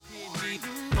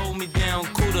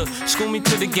sound cooler. School me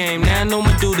to the game, now I know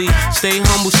my duty. Stay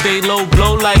humble, stay low,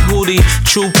 blow like Hootie.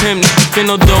 True pimp, spin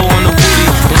no dough on the booty.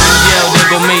 When you yell, there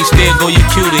go Mace, there go your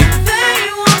cutie.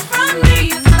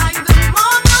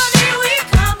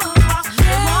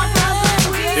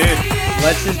 Dude,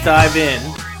 let's just dive in.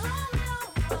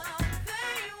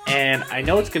 And I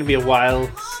know it's going to be a while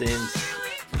since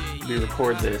we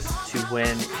record this to when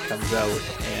it comes out,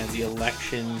 and the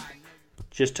election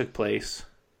just took place.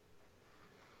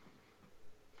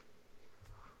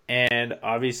 And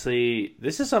obviously,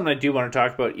 this is something I do want to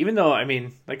talk about, even though, I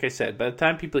mean, like I said, by the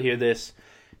time people hear this,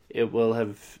 it will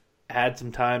have had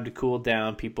some time to cool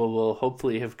down. People will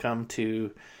hopefully have come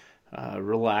to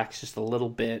relax just a little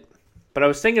bit. But I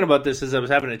was thinking about this as I was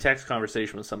having a text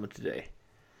conversation with someone today,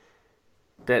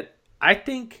 that I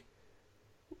think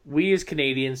we as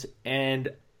Canadians, and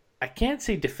I can't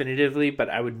say definitively, but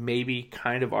I would maybe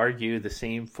kind of argue the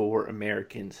same for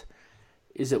Americans,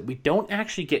 is that we don't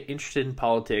actually get interested in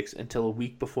politics until a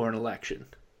week before an election.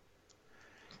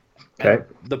 Okay. And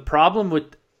the problem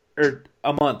with, or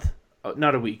a month,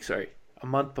 not a week, sorry, a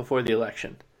month before the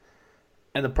election.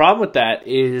 And the problem with that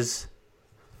is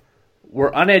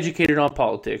we're uneducated on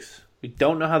politics. We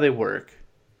don't know how they work.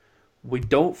 We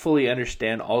don't fully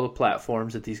understand all the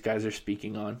platforms that these guys are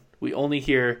speaking on. We only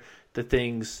hear the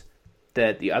things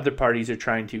that the other parties are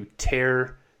trying to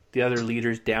tear the other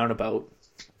leaders down about.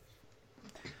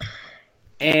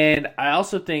 And I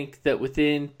also think that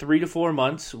within 3 to 4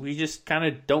 months, we just kind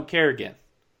of don't care again.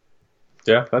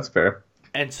 Yeah, that's fair.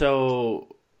 And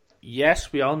so,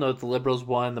 yes, we all know that the Liberals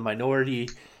won, the minority.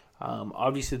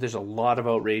 Obviously, there's a lot of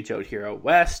outrage out here out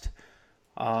west,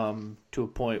 to a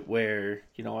point where,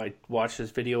 you know, I watched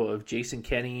this video of Jason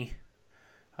Kenney,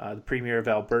 the Premier of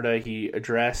Alberta. He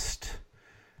addressed,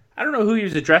 I don't know who he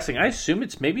was addressing. I assume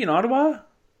it's maybe in Ottawa,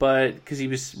 but because he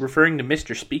was referring to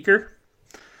Mr. Speaker.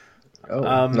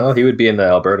 Oh, no, he would be in the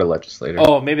Alberta legislature.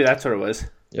 Oh, maybe that's what it was.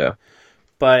 Yeah.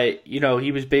 But, you know,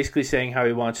 he was basically saying how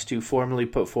he wants to formally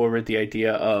put forward the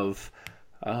idea of,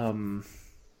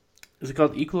 is it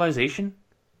called equalization?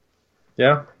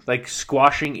 Yeah. Like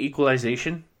squashing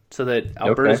equalization so that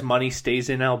Alberta's money stays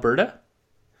in Alberta.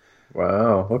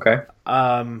 Wow, okay.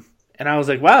 And I was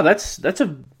like, wow, that's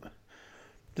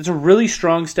a really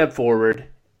strong step forward.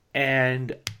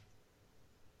 And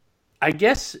I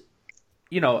guess,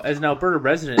 you know, as an Alberta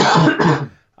resident,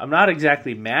 I'm not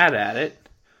exactly mad at it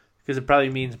because it probably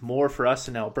means more for us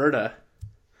in Alberta.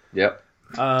 Yep.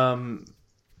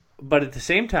 But at the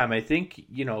same time, I think,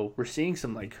 you know, we're seeing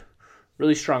some like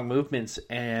really strong movements,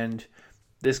 and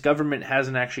this government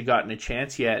hasn't actually gotten a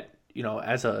chance yet, you know,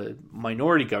 as a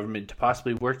minority government to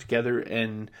possibly work together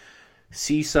and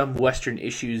see some Western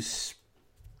issues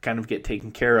kind of get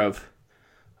taken care of.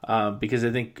 Because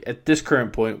I think at this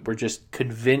current point, we're just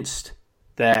convinced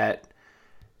that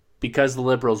because the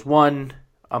Liberals won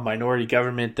a minority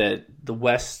government, that the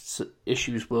West's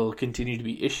issues will continue to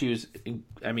be issues.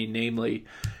 I mean, namely,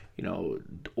 you know,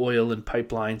 oil and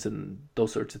pipelines and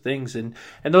those sorts of things. And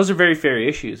those are very fair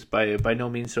issues. By no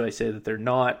means do I say that they're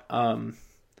not.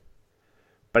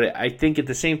 But I think at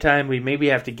the same time, we maybe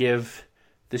have to give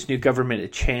this new government a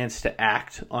chance to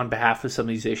act on behalf of some of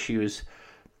these issues.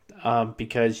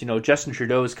 Because, you know, Justin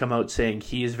Trudeau has come out saying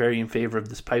he is very in favor of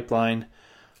this pipeline.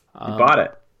 He bought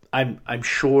it. I'm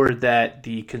sure that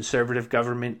the Conservative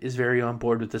government is very on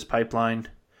board with this pipeline.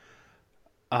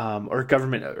 Or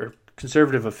government, or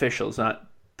Conservative officials, not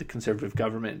the Conservative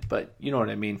government, but you know what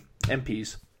I mean,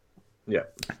 MPs. Yeah.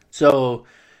 So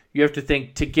you have to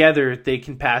think together they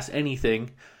can pass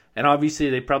anything, and obviously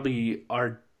they probably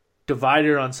are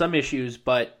divided on some issues,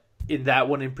 but in that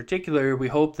one in particular, we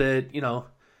hope that, you know,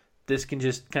 this can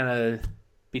just kind of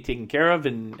be taken care of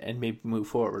and maybe move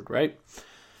forward, right?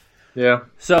 Yeah.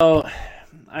 So,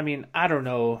 I mean, I don't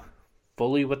know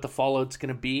fully what the fallout's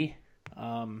going to be,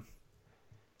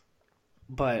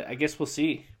 but I guess we'll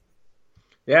see.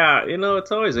 Yeah, you know,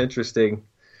 it's always interesting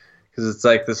because it's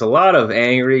like there's a lot of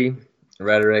angry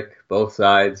rhetoric, both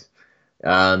sides,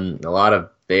 a lot of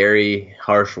very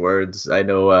harsh words. I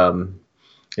know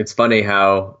it's funny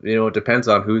how, you know, it depends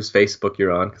on whose Facebook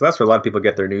you're on, because that's where a lot of people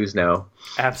get their news now.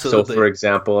 Absolutely. So, for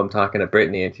example, I'm talking to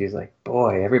Brittany, and she's like,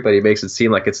 boy, everybody makes it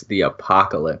seem like it's the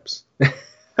apocalypse.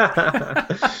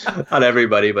 Not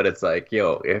everybody, but it's like,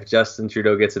 yo, if Justin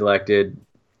Trudeau gets elected,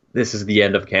 this is the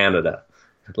end of Canada.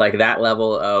 Like that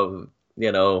level of,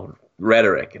 you know,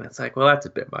 rhetoric. And it's like, well, that's a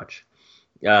bit much.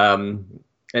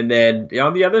 And then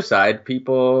on the other side,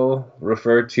 people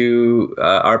refer to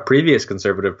our previous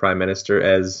Conservative Prime Minister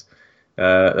as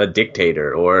a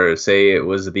dictator, or say it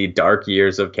was the dark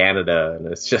years of Canada. And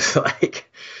it's just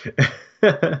like,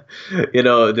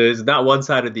 There's not one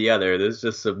side or the other. There's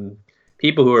just some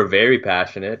people who are very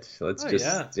passionate. Let's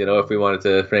if we wanted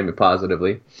to frame it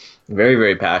positively, very,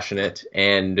 very passionate.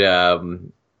 And,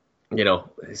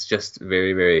 it's just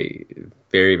very, very,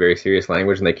 very, very serious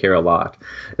language, and they care a lot.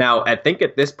 Now, I think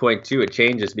at this point, too, it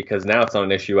changes because now it's on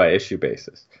an issue-by-issue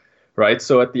basis, right?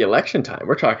 So at the election time,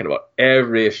 we're talking about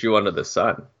every issue under the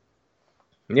sun.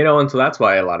 And so that's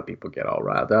why a lot of people get all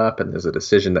riled up, and there's a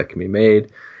decision that can be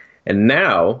made. And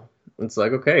now it's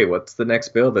like, okay, what's the next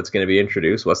bill that's going to be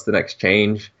introduced? What's the next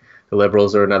change? The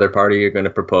Liberals or another party are going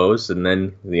to propose, and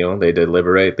then, they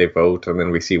deliberate, they vote, and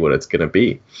then we see what it's going to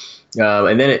be.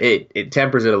 And then it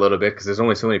tempers it a little bit because there's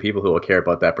only so many people who will care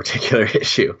about that particular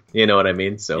issue. You know what I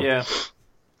mean? So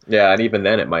yeah, and even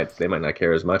then they might not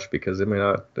care as much because they may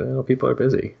not. People are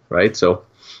busy, right? So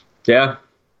yeah.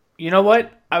 You know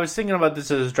what? I was thinking about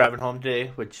this as I was driving home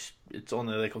today, which it's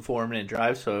only like a 4-minute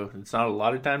drive, so it's not a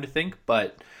lot of time to think.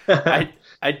 But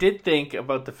I did think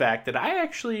about the fact that I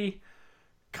actually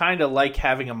kind of like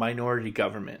having a minority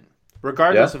government,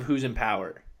 regardless of who's in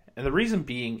power. And the reason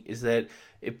being is that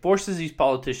it forces these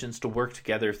politicians to work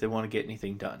together if they want to get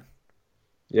anything done.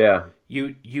 Yeah.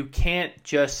 You can't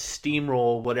just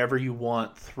steamroll whatever you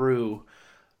want through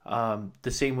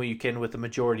the same way you can with a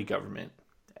majority government.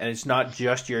 And it's not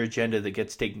just your agenda that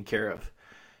gets taken care of.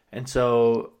 And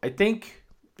so I think,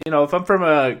 if I'm from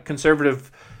a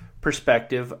conservative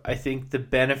perspective, I think the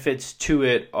benefits to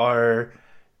it are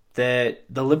that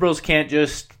the Liberals can't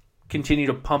just continue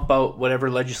to pump out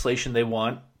whatever legislation they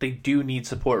want. They do need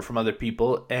support from other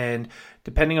people. And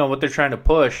depending on what they're trying to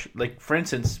push, like, for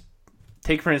instance,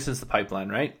 the pipeline,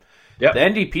 right? Yeah. The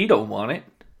NDP don't want it.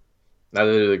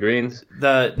 Neither do the Greens.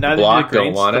 The Bloc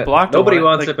don't want it. Nobody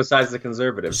wants it besides the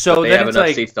Conservatives. So but they have enough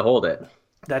seats to hold it.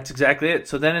 That's exactly it.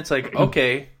 So then it's like,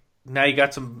 okay, now you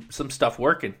got some stuff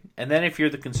working. And then if you're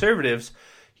the Conservatives,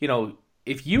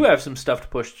 if you have some stuff to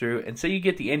push through, and say you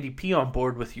get the NDP on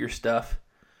board with your stuff,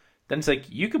 then it's like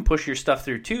you can push your stuff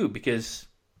through too because,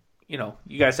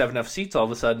 you guys have enough seats all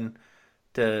of a sudden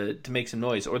to make some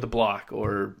noise. Or the Bloc.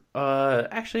 Or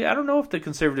actually, I don't know if the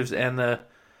Conservatives and the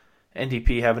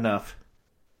NDP have enough.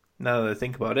 Now that I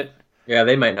think about it. Yeah,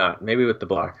 they might not. Maybe with the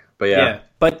Bloc. But yeah.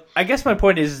 But I guess my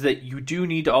point is that you do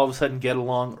need to all of a sudden get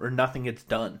along or nothing gets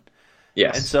done.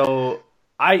 Yes. And so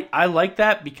I like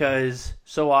that because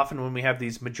so often when we have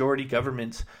these majority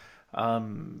governments,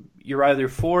 you're either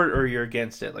for it or you're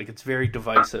against it. Like, it's very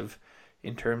divisive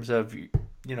in terms of,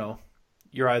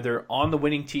 you're either on the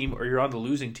winning team or you're on the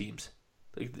losing teams.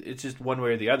 Like, it's just one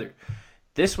way or the other.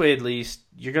 This way, at least,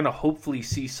 you're going to hopefully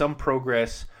see some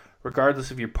progress regardless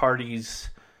of your party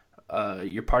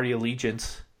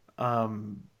allegiance,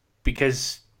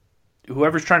 because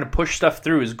whoever's trying to push stuff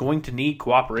through is going to need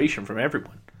cooperation from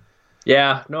everyone.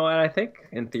 Yeah, no, and I think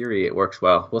in theory it works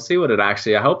well. We'll see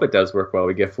I hope it does work well.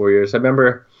 We get 4 years. I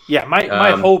remember. Yeah,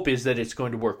 my hope is that it's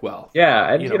going to work well.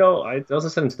 Yeah, and I was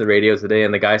listening to the radio today,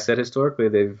 and the guy said historically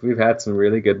we've had some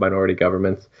really good minority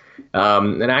governments.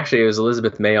 And actually, it was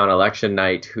Elizabeth May on election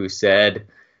night who said,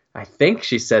 I think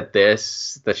she said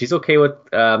this, that she's okay with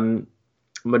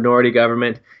minority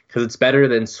government because it's better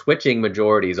than switching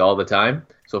majorities all the time.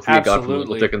 So if we had gone from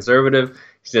Liberal to Conservative,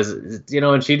 she says,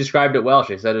 and she described it well.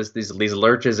 She said it's these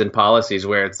lurches in policies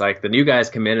where it's like the new guys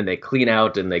come in and they clean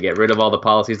out and they get rid of all the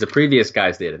policies the previous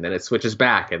guys did, and then it switches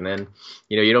back, and then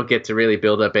you don't get to really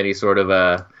build up any sort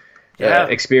of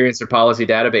experience or policy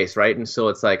database, right? And so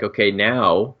it's like, okay,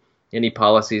 now any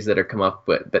policies that are come up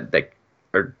with that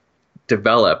are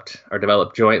developed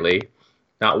jointly.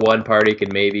 Not one party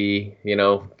can maybe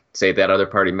say that other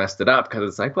party messed it up because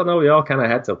it's like, well, no, we all kind of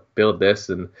had to build this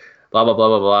and blah, blah, blah,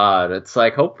 blah, blah. And it's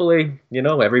like, hopefully,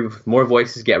 more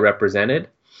voices get represented,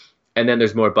 and then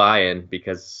there's more buy-in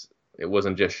because it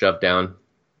wasn't just shoved down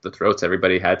the throats.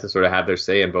 Everybody had to sort of have their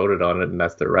say and voted on it, and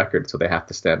that's their record. So they have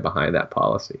to stand behind that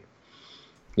policy,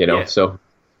 so.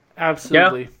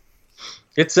 Absolutely.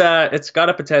 Yeah. It's got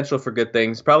a potential for good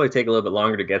things. Probably take a little bit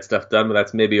longer to get stuff done, but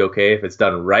that's maybe okay if it's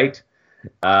done right.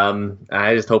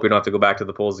 I just hope we don't have to go back to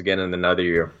the polls again in another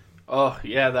year. Oh,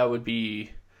 yeah, that would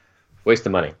be... waste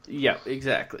of money. Yeah,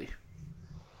 exactly.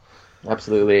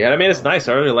 Absolutely. And I mean, it's nice.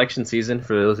 Our election season,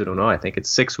 for those who don't know, I think it's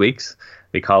 6 weeks.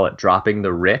 We call it dropping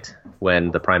the writ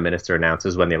when the Prime Minister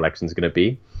announces when the election's going to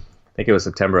be. I think it was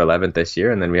September 11th this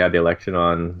year, and then we had the election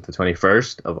on the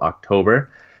 21st of October.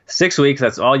 6 weeks,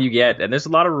 that's all you get. And there's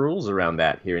a lot of rules around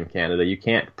that here in Canada. You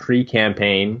can't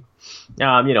pre-campaign.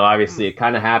 Obviously it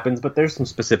kind of happens, but there's some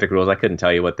specific rules. I couldn't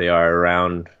tell you what they are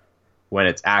around when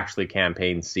it's actually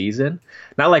campaign season.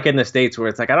 Not like in the States where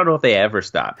it's like, I don't know if they ever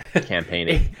stop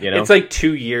campaigning. You know, it's like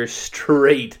 2 years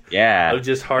straight. Yeah, of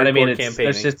just hardcore campaigning.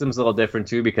 Their system's a little different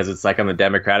too, because it's like on the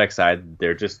Democratic side,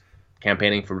 they're just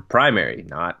campaigning for primary,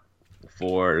 not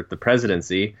for the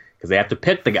presidency, because they have to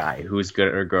pick the guy who's good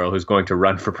or girl who's going to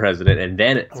run for president, and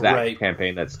then it's that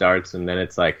campaign that starts, and then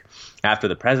it's like after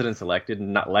the president's elected,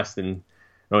 not less than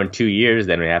in 2 years,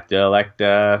 then we have to elect.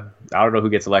 I don't know who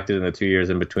gets elected in the 2 years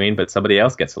in between, but somebody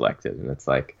else gets elected, and it's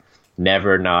like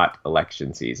never not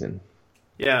election season.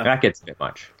 Yeah, that gets a bit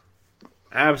much.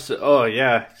 Absolutely. Oh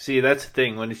yeah. See, that's the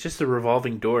thing, when it's just a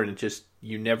revolving door and it just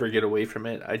you never get away from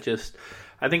it. I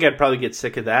think I'd probably get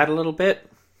sick of that a little bit.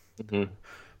 Mm-hmm.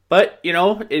 But, you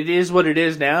know, it is what it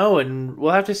is now, and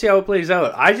we'll have to see how it plays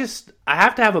out. I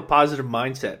have to have a positive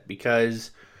mindset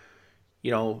because,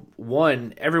 you know,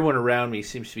 one, everyone around me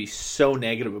seems to be so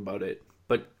negative about it.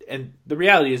 And the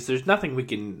reality is there's nothing we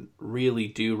can really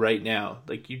do right now.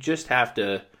 Like, you just have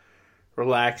to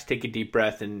relax, take a deep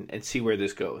breath, and see where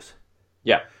this goes.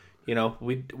 Yeah. You know,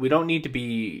 we don't need to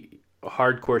be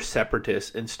hardcore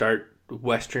separatists and start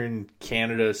Western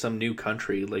Canada, some new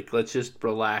country. Like, let's just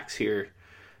relax here,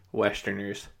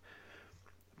 Westerners.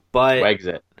 But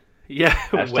Wexit. Yeah.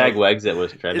 Hashtag Wexit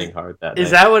was trending hard that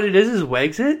Is night. that what it is? Is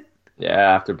Wexit?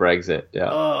 Yeah, after Brexit. Yeah.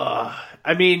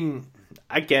 I mean,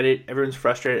 I get it. Everyone's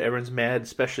frustrated. Everyone's mad,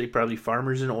 especially probably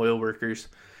farmers and oil workers.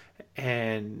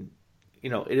 And, you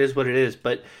know, it is what it is.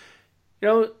 But, you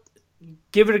know,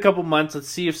 give it a couple months. Let's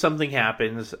see if something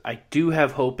happens. I do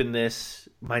have hope in this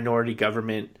minority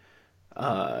government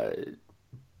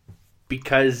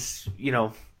because, you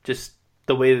know, just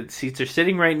the way that seats are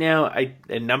sitting right now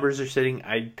and numbers are sitting,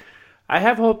 I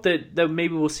have hope that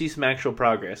maybe we'll see some actual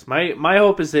progress. My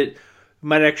hope is that we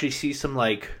might actually see some,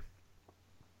 like,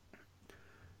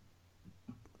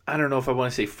 I don't know if I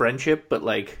want to say friendship, but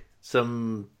like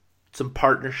some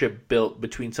partnership built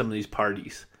between some of these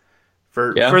parties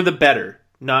for the better,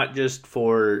 not just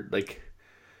for, like,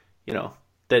 you know,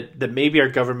 that maybe our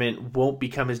government won't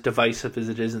become as divisive as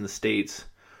it is in the States,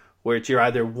 where it's you're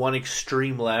either one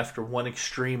extreme left or one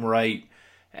extreme right,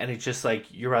 and it's just like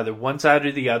you're either one side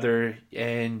or the other,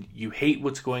 and you hate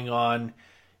what's going on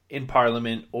in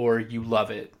Parliament or you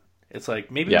love it. It's like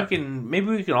maybe we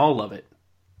can all love it.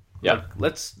 Yeah,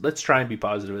 like, let's try and be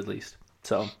positive at least.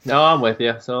 So no, I'm with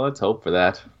you. So let's hope for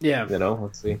that. Yeah, you know,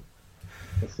 let's see.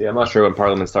 I'm not sure when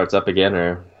Parliament starts up again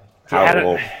or how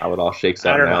it all shakes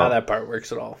out. I don't know now. how that part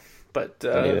works at all. But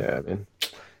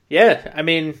yeah, I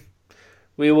mean,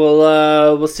 we will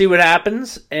we'll see what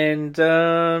happens, and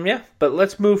but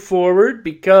let's move forward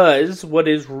because what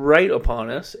is right upon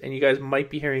us, and you guys might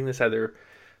be hearing this either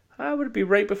would it be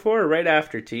right before or right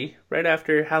after right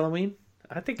after Halloween?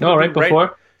 I think right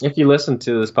before. If you listen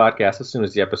to this podcast as soon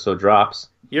as the episode drops,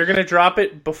 you're gonna drop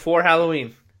it before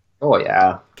Halloween. Oh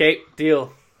yeah. Okay,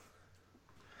 deal.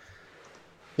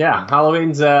 Yeah,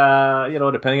 Halloween's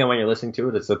depending on when you're listening to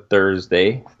it, it's a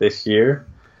Thursday this year.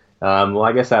 Well,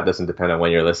 I guess that doesn't depend on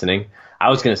when you're listening.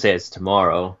 I was gonna say it's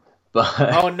tomorrow, but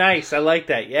oh, nice! I like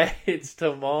that. Yeah, it's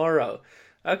tomorrow.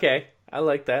 Okay, I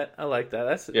like that.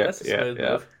 That's a smooth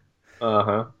move.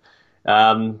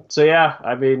 So yeah,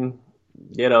 I mean,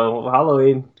 you know,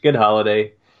 Halloween, good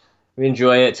holiday. We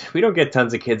enjoy it. We don't get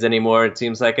tons of kids anymore, it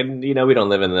seems like, and you know, we don't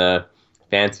live in the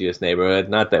fanciest neighborhood.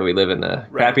 Not that we live in a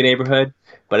crappy neighborhood,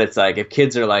 but it's like if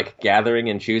kids are like gathering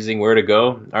and choosing where to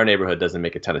go, our neighborhood doesn't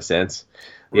make a ton of sense,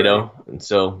 you know. And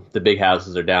so the big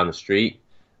houses are down the street,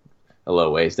 a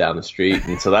little ways down the street,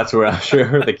 and so that's where I'm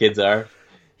sure the kids are.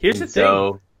 Here's the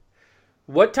thing.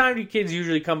 What time do kids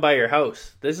usually come by your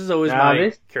house? This is always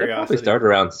my curiosity. They probably start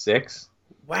around 6.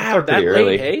 Wow, that late,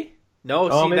 early. Hey?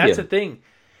 No, that's the thing.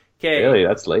 Okay. Really,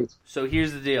 that's late. So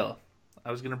here's the deal.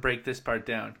 I was going to break this part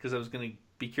down because I was going to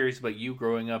be curious about you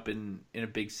growing up in a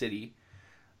big city.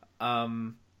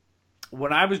 When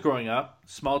I was growing up,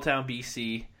 small town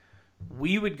BC,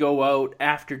 we would go out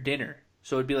after dinner.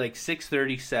 So it'd be like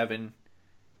 6:30, 7,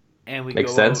 and we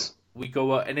Makes sense. We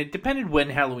go out, and it depended when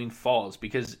Halloween falls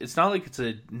because it's not like it's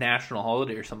a national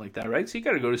holiday or something like that, right? So you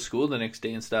got to go to school the next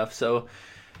day and stuff. So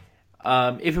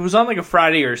if it was on like a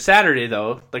Friday or Saturday,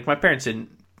 though, like my parents didn't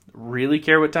really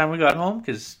care what time we got home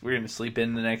because we were going to sleep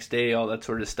in the next day, all that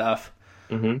sort of stuff.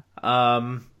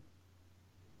 Mm-hmm.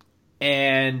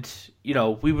 And, you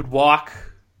know, we would walk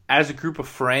as a group of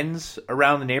friends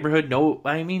around the neighborhood. No,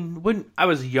 I mean, when I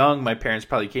was young, my parents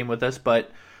probably came with us, but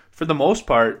for the most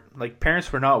part, like,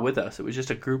 parents were not with us. It was just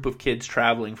a group of kids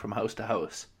traveling from house to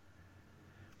house.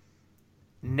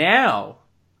 Now,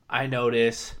 I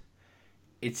notice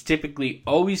it's typically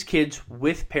always kids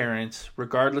with parents,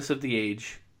 regardless of the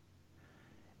age.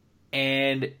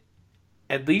 And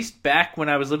at least back when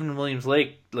I was living in Williams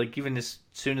Lake, like even as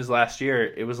soon as last year,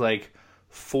 it was like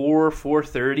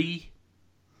 4:30.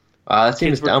 That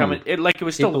seems dumb. It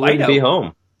was still People light wouldn't out. be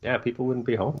home. Yeah, people wouldn't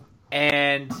be home.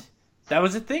 And that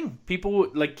was the thing. People,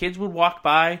 like, kids would walk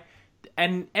by,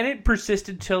 and it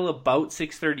persisted till about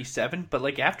 6:37. But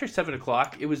like after 7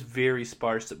 o'clock, it was very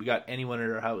sparse that we got anyone at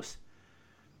our house.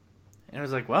 And I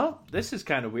was like, well, this is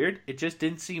kind of weird. It just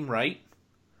didn't seem right.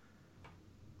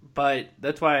 But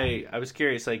that's why I was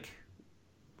curious, like,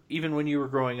 even when you were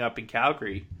growing up in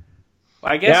Calgary,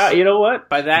 I guess. Yeah, you know what?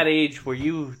 By that age, were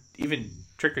you even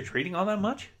trick or treating all that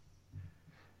much?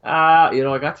 I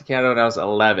got to Canada when I was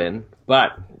 11,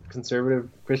 but conservative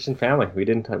Christian family. We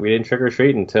didn't trick or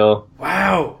treat until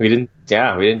wow. We didn't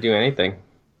do anything.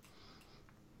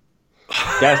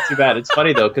 Yeah, it's too bad. It's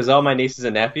funny though, because all my nieces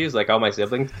and nephews, like all my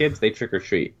siblings' kids, they trick or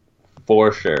treat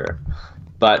for sure.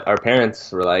 But our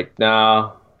parents were like,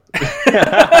 no.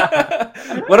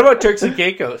 What about Turks and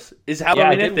Caicos? Is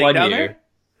Halloween a thing down there?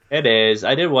 It is.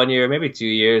 I did 1 year, maybe 2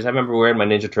 years. I remember wearing my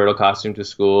Ninja Turtle costume to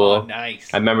school. Oh,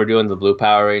 nice. I remember doing the Blue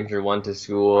Power Ranger one to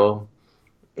school.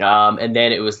 And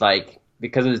then it was like,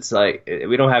 because it's like,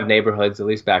 we don't have neighborhoods, at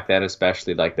least back then,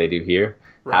 especially like they do here.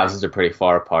 Right. Houses are pretty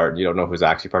far apart. You don't know who's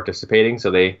actually participating.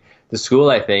 So the school,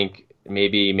 I think,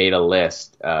 maybe made a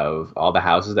list of all the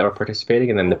houses that were participating,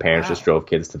 and then the parents just drove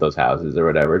kids to those houses or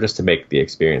whatever, just to make the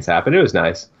experience happen. It was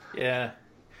nice. Yeah.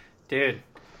 Dude.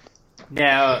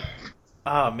 Now...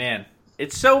 Oh, man.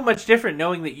 It's so much different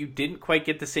knowing that you didn't quite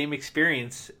get the same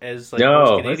experience as most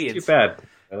Canadians. That's too bad.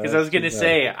 Because I was going to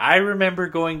say, I remember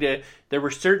there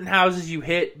were certain houses you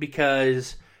hit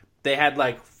because they had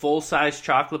like full-size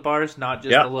chocolate bars, not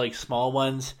just the like small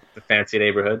ones. The fancy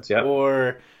neighborhoods, yeah.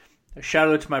 Or a shout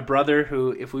out to my brother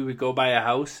who, if we would go by a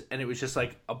house and it was just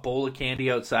like a bowl of candy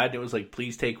outside and it was like,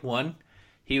 please take one.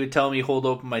 He would tell me hold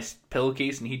open my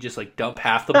pillowcase and he'd just like dump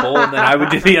half the bowl and then I would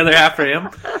do the other half for him.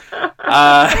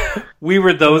 We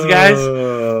were those guys.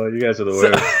 Oh, you guys are the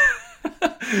worst.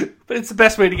 But it's the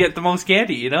best way to get the most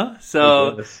candy, you know?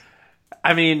 So, yes.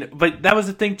 I mean, but that was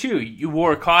the thing too. You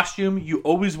wore a costume. You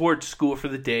always wore it to school for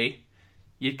the day.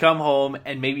 You'd come home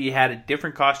and maybe you had a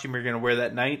different costume you're going to wear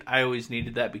that night. I always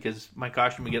needed that because my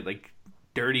costume would get like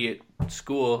dirty at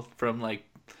school from like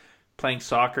playing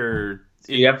soccer.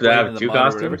 So you have to have two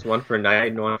costumes, one for night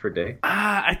and one for day?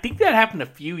 I think that happened a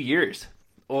few years.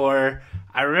 Or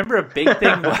I remember a big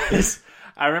thing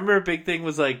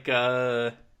was like,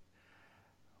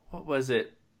 what was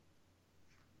it?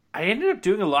 I ended up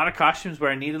doing a lot of costumes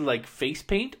where I needed like face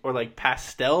paint or like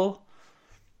pastel.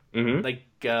 Mm-hmm. Like,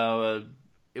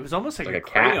 it was almost like a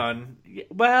crayon. Cat.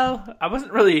 Well, I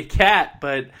wasn't really a cat,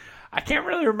 but I can't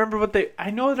really remember I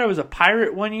know that I was a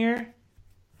pirate one year.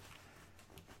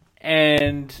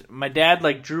 And my dad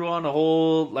like drew on a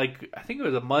whole, like, I think it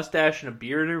was a mustache and a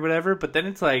beard or whatever, but then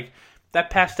it's like that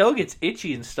pastel gets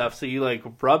itchy and stuff, so you like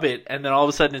rub it and then all of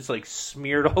a sudden it's like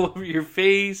smeared all over your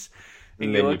face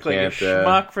and you look like a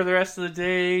schmuck for the rest of the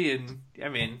day. And I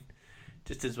mean,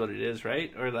 just is what it is,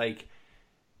 right? Or like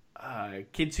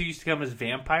kids who used to come as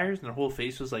vampires and their whole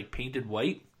face was like painted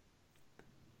white.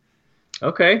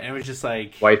 Okay. And it was just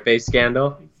like white face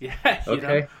scandal. Yeah. You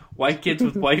okay. know? White kids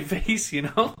with white face, you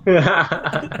know?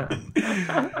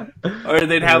 Or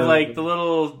they'd have like the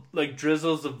little like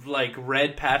drizzles of like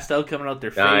red pastel coming out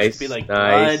their face to be like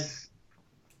blood.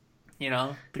 You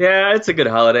know? Yeah, it's a good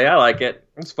holiday. I like it.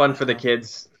 It's fun for the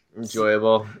kids.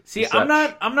 Enjoyable. See, I'm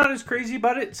not as crazy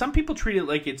about it. Some people treat it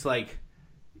like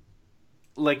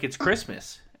it's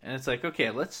Christmas. And it's like,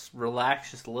 okay, let's relax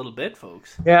just a little bit,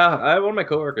 folks. Yeah, one of my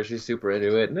coworkers, she's super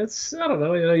into it, and it's, I don't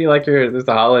know, you like there's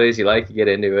the holidays, you get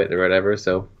into it or whatever,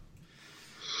 so.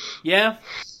 Yeah.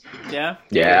 Yeah.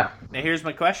 Now here's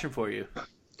my question for you.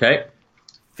 Okay.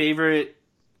 Favorite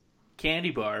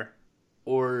candy bar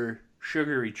or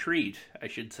sugary treat, I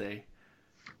should say,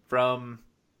 from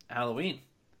Halloween?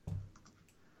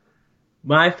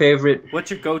 My favorite. What's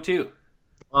your go-to?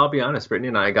 I'll be honest, Brittany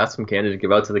and I got some candy to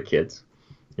give out to the kids.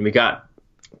 And we got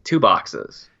 2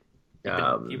 boxes.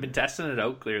 You've been testing it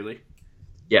out, clearly.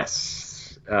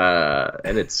 Yes.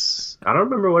 And it's, I don't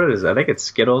remember what it is. I think it's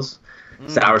Skittles,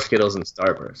 Sour Skittles, and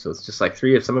Starburst. So it's just like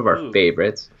 3 of some of our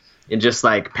favorites. In just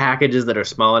like packages that are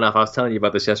small enough. I was telling you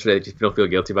about this yesterday that you don't feel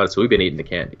guilty about it. So we've been eating the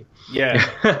candy. Yeah.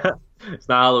 It's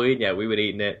not Halloween yet. We've been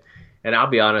eating it. And I'll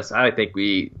be honest, I think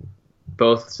we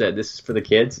both said this is for the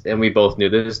kids. And we both knew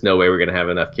there's no way we're going to have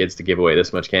enough kids to give away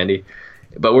this much candy.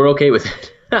 But we're okay with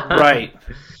it.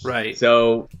 Right.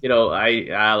 So,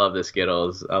 I love the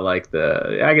Skittles. I like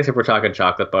I guess if we're talking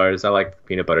chocolate bars, I like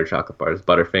peanut butter chocolate bars.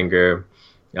 Butterfinger,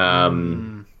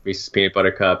 Reese's Peanut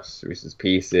Butter Cups, Reese's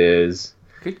Pieces.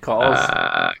 Good calls.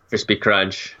 Crispy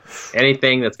Crunch.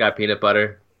 Anything that's got peanut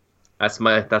butter. That's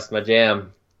my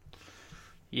jam.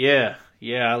 Yeah,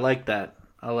 I like that.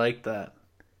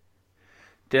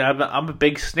 Dude, I'm a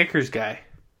big Snickers guy.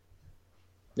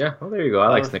 Yeah, well, there you go. I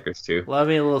like Snickers too. Love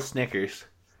me a little Snickers.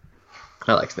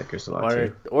 I like Snickers a lot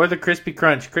too. Or the Crispy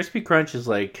Crunch. Crispy Crunch is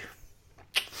like,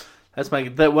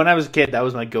 when I was a kid, that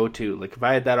was my go-to. Like, if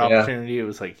I had that opportunity, it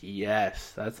was like,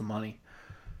 yes, that's the money.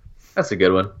 That's a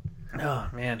good one. Oh,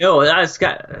 man.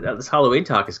 This Halloween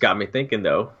talk has got me thinking,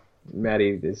 though.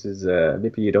 Maddie, this is,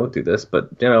 maybe you don't do this, but,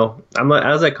 I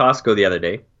was at Costco the other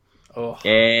day,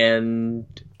 and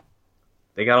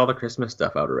they got all the Christmas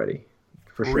stuff out already.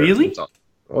 For sure. Really?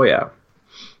 Oh, yeah.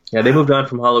 Yeah, they moved on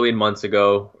from Halloween months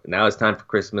ago. Now it's time for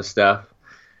Christmas stuff.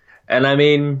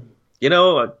 And,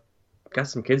 got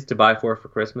some kids to buy for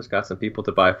Christmas, got some people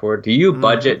to buy for. Do you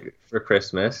budget for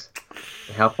Christmas?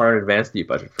 How far in advance do you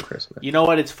budget for Christmas? You know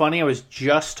what? It's funny. I was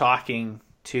just talking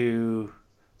to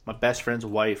my best friend's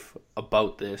wife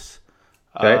about this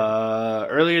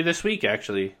earlier this week,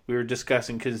 actually. We were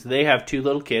discussing because they have 2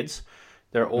 little kids.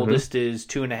 Their oldest is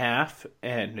 2.5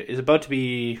 and is about to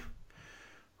be,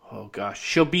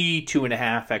 she'll be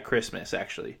 2.5 at Christmas,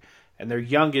 actually. And their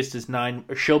youngest is 9,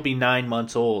 or she'll be 9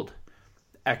 months old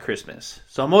at Christmas.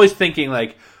 So I'm always thinking,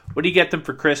 like, what do you get them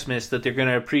for Christmas that they're going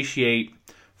to appreciate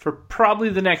for probably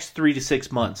the next 3 to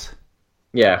 6 months?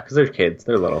 Yeah, because they're kids.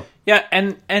 They're little. Yeah,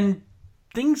 and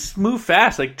things move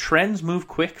fast. Like, trends move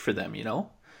quick for them,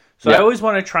 So I always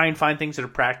want to try and find things that are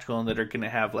practical and that are going to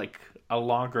have, like, a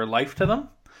longer life to them.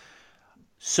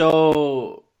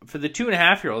 So for the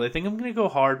 2.5-year-old, I think I'm going to go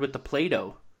hard with the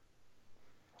Play-Doh.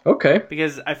 Okay.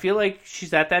 Because I feel like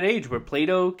she's at that age where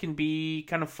Play-Doh can be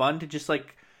kind of fun to just,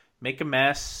 like, make a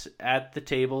mess at the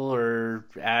table or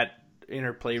in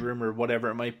her playroom or whatever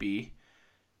it might be.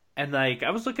 And, like, I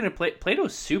was looking at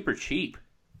Play-Doh's super cheap.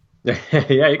 Yeah,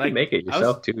 you can make it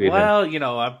yourself too. Even. Well,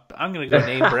 I'm going to go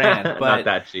name brand, but not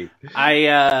that cheap.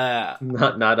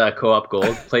 Not a Co-op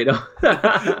Gold Play-Doh.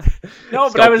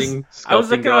 No, but I was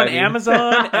looking on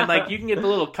Amazon, and like you can get the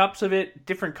little cups of it,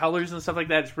 different colors and stuff like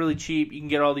that. It's really cheap. You can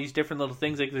get all these different little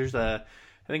things. Like there's I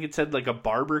think it said like a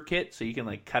barber kit, so you can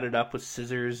like cut it up with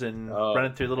scissors and run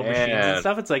it through little machines and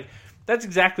stuff. It's like that's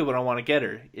exactly what I want to get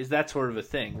her. Is that sort of a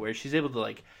thing where she's able to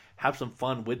like have some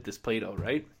fun with this Play-Doh,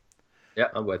 right? Yeah,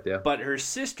 I'm with you. But her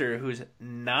sister, who's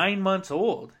 9 months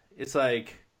old, it's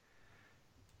like,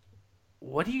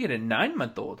 what do you get a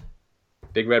 9-month-old?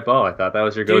 Big red ball. I thought that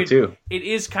was your go-to. It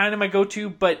is kind of my go-to,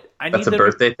 but That's a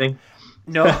birthday thing?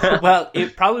 No, well,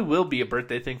 it probably will be a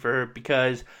birthday thing for her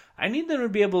because I need them to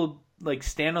be able to like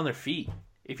stand on their feet.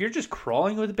 If you're just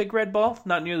crawling with a big red ball,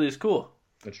 not nearly as cool.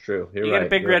 That's true. You got a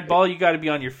big red ball, you got to be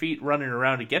on your feet running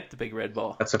around to get the big red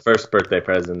ball. That's a first birthday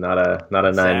present, not a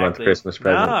 9-month Christmas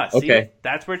present. See,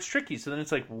 that's where it's tricky. So then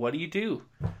it's like, what do you do?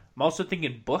 I'm also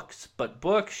thinking books, but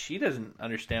books, she doesn't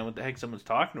understand what the heck someone's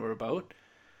talking to her about.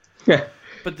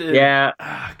 But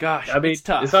gosh, I mean, it's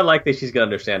tough. It's not likely she's gonna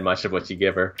understand much of what you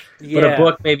give her. Yeah. But a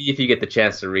book, maybe if you get the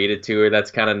chance to read it to her, that's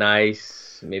kind of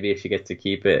nice. Maybe if she gets to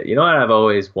keep it. You know what I've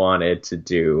always wanted to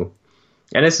do,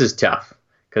 and this is tough.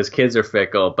 Because kids are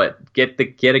fickle, but get a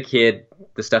kid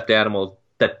the stuffed animal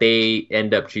that they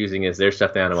end up choosing as their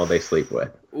stuffed animal they sleep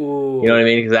with. Ooh. You know what I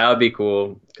mean? Because that would be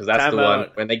cool. Because that's Time the one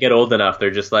out. when they get old enough,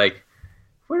 they're just like,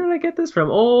 "Where did I get this from?"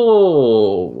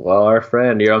 Oh, well, our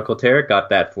friend, your Uncle Tarek, got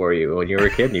that for you when you were a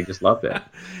kid, and you just loved it.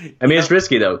 I mean, it's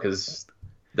risky though because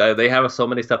they have so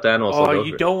many stuffed animals. Oh,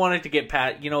 you don't want it to get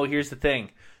pat. Here's the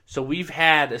thing. So we've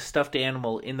had a stuffed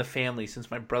animal in the family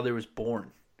since my brother was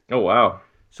born. Oh wow.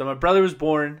 So my brother was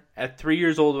born at 3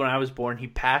 years old when I was born. He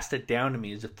passed it down to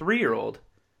me as a 3-year-old.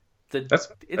 It's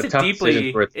a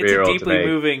deeply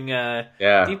moving,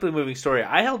 deeply moving story.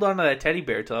 I held on to that teddy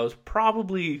bear till I was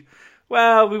probably,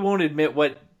 well, we won't admit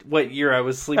what year I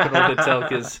was sleeping with it till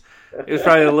because it was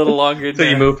probably a little longer. So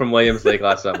you moved from Williams Lake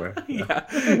last summer. Yeah,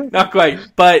 not quite,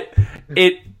 but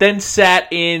it then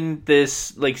sat in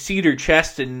this like cedar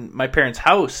chest in my parents'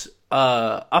 house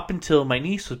up until my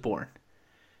niece was born.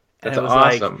 That's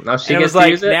awesome. Now she gets to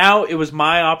use it? Now it was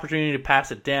my opportunity to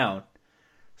pass it down.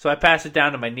 So I passed it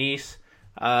down to my niece.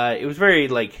 It was very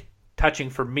like touching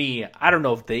for me. I don't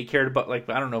know if they cared about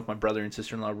I don't know if my brother and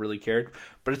sister-in-law really cared,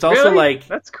 but it's also like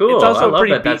that's cool. It's also I love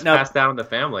pretty that. That's beaten up. Passed down in the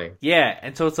family. Yeah,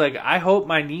 and so it's like I hope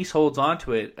my niece holds on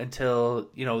to it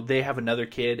until they have another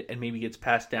kid and maybe gets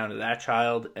passed down to that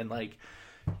child and like.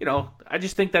 I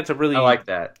just think that's a really... I like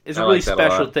that. It's a really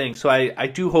special thing. So I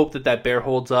do hope that bear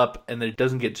holds up and that it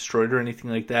doesn't get destroyed or anything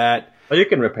like that. Well, you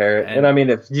can repair it, and I mean,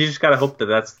 if you just gotta hope that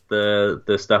that's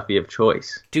the stuffy of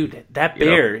choice. Dude, that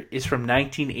bear is from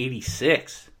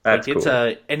 1986. That's like, it's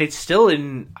cool. and it's still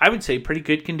in, I would say, pretty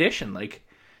good condition. Like,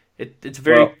 it's a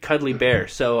very cuddly bear.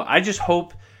 So I just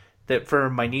hope that for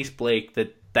my niece Blake,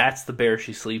 that's the bear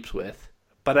she sleeps with.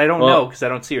 But I don't know because I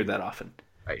don't see her that often.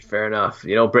 Right, fair enough.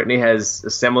 You know, Brittany has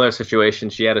a similar situation.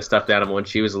 She had a stuffed animal when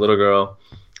she was a little girl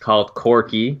called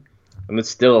Corky, and it's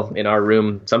still in our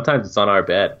room. Sometimes it's on our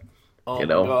bed. Oh you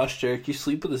know? my gosh, Derek, you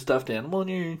sleep with a stuffed animal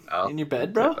in your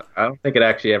bed, bro? I don't think it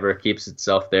actually ever keeps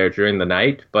itself there during the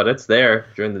night, but it's there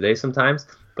during the day sometimes.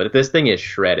 But this thing is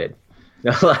shredded.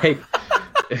 Like,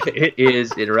 it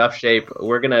is in rough shape.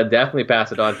 We're going to definitely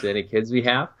pass it on to any kids we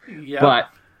have. Yeah. But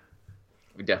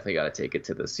we definitely got to take it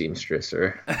to the seamstress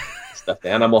or stuffed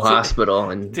animal hospital.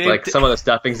 And like some of the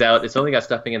stuffing's out. It's only got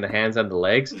stuffing in the hands and the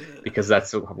legs because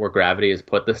that's where gravity has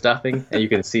put the stuffing. And you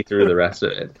can see through the rest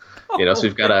of it. You know, so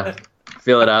we've got to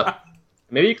fill it up.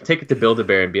 Maybe you can take it to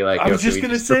Build-A-Bear and be like, yo,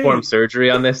 can we perform surgery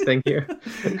on this thing here?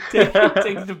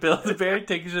 take it to Build-A-Bear,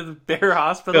 take it to the bear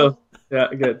hospital.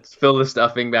 Fill the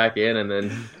stuffing back in and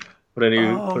then put a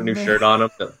new shirt on him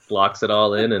that locks it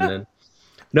all in and then...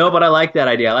 No, but I like that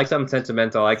idea. I like something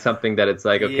sentimental. I like something that it's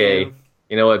like, okay,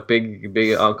 you know what,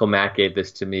 big Uncle Matt gave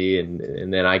this to me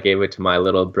and then I gave it to my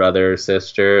little brother or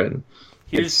sister and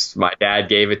my dad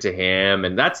gave it to him,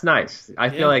 and that's nice. I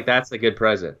feel like that's a good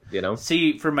present, you know?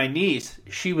 See, for my niece,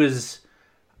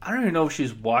 I don't even know if she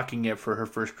was walking it for her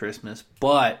first Christmas,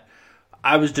 but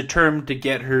I was determined to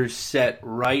get her set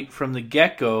right from the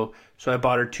get-go, so I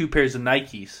bought her 2 pairs of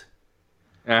Nikes.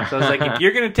 So I was like, if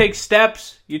you're going to take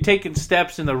steps, you're taking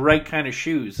steps in the right kind of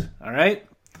shoes, all right?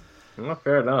 Well,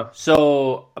 fair enough.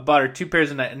 So I bought her 2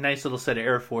 pairs of a nice little set of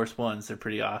Air Force Ones. They're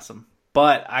pretty awesome.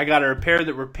 But I got her a pair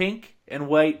that were pink and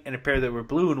white and a pair that were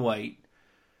blue and white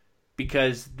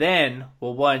because then,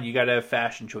 well, 1, you got to have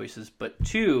fashion choices, but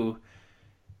 2,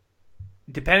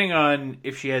 depending on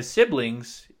if she has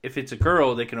siblings, if it's a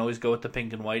girl, they can always go with the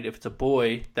pink and white. If it's a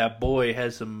boy, that boy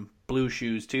has some blue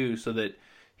shoes too so that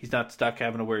he's not stuck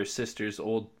having to wear his sister's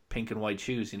old pink and white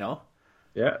shoes, you know?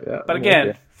 Yeah. But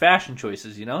again, fashion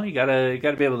choices, you know? You gotta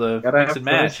be able to mix and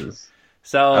match. Choices.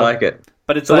 So I like it.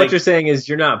 But it's so what you're saying is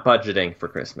you're not budgeting for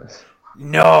Christmas.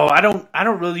 No, I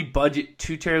don't really budget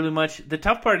too terribly much. The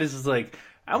tough part is like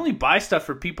I only buy stuff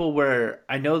for people where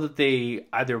I know that they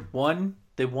either one,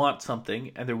 they want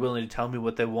something and they're willing to tell me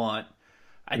what they want.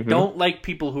 I don't like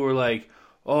people who are like,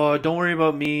 oh, don't worry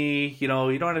about me. You know,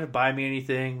 you don't have to buy me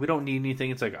anything. We don't need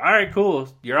anything. It's like, all right, cool.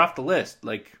 You're off the list.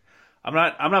 Like, I'm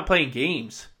not playing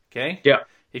games. Okay. Yeah.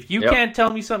 If you can't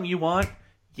tell me something you want,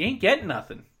 you ain't getting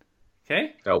nothing.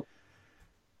 Okay. Oh.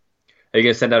 Are you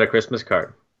gonna send out a Christmas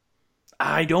card?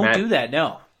 I don't do that.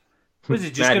 No. Was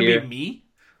it just gonna be me?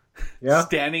 Yeah.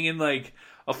 Standing in like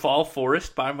a fall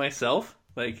forest by myself?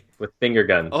 Like with finger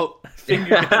guns. Oh, finger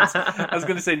guns. I was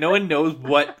going to say, no one knows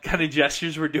what kind of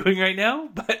gestures we're doing right now,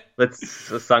 but... Let's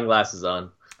the sunglasses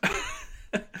on.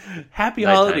 Happy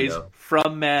holidays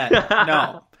from Matt.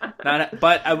 No.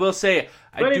 But I will say...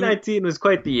 2019 was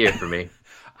quite the year for me.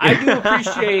 I do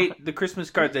appreciate the Christmas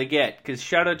cards I get, because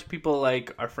shout out to people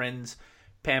like our friends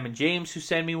Pam and James who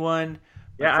send me one.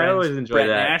 Yeah, I always enjoy Brett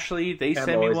that. And Ashley, they Pam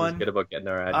send me always one. Is good about getting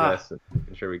our address and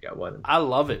making sure we got one. I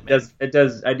love it, man. It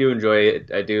does. I do enjoy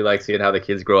it. I do like seeing how the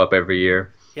kids grow up every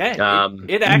year. Yeah,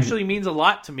 it actually means a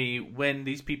lot to me when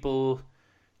these people,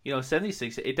 you know, send these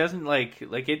things. It doesn't like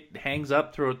it hangs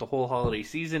up throughout the whole holiday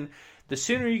season. The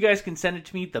sooner you guys can send it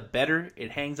to me, the better.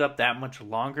 It hangs up that much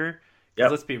longer.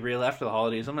 Because let's be real, after the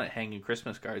holidays, I'm not hanging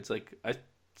Christmas cards. Like, I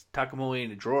tuck them away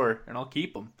in a drawer and I'll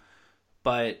keep them.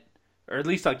 Or at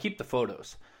least I'll keep the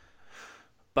photos.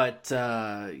 But,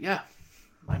 yeah.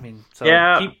 I mean,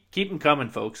 so keep them coming,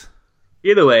 folks.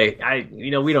 Either way, we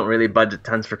don't really budget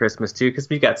tons for Christmas, too, because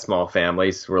we got small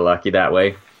families. We're lucky that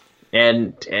way.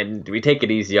 And we take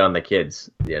it easy on the kids,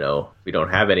 you know. We don't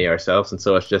have any ourselves, and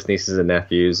so it's just nieces and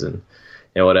nephews and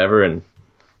whatever. And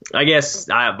I guess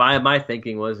my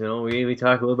thinking was, you know, we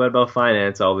talk a little bit about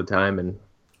finance all the time, and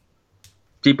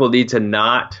people need to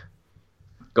not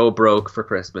go broke for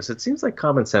Christmas. It seems like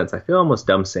common sense. I feel almost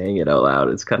dumb saying it out loud.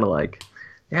 It's kind of like,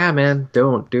 yeah, man,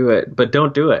 don't do it, but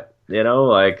don't do it, you know,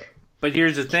 like. But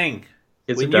here's the thing.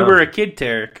 When you were a kid,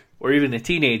 Tarek, or even a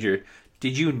teenager,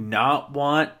 did you not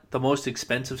want the most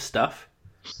expensive stuff?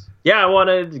 Yeah, I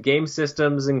wanted game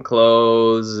systems and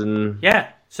clothes and...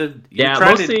 Yeah, so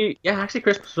mostly... Yeah, actually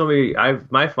Christmas movie,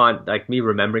 my fond, like me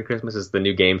remembering Christmas is the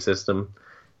new game system.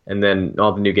 And then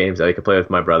all the new games that I could play with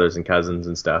my brothers and cousins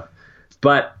and stuff.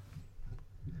 But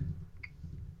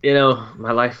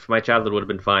my childhood would have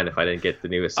been fine if I didn't get the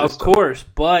newest Of system. course,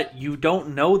 but you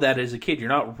don't know that as a kid. You're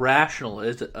not rational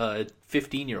as a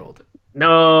 15-year-old.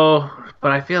 No,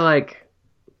 but I feel like,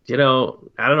 I don't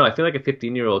know. I feel like a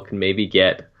 15-year-old can maybe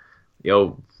get,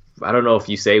 I don't know if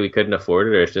you say we couldn't afford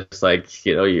it or it's just like,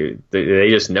 they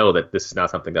just know that this is not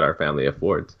something that our family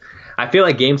affords. I feel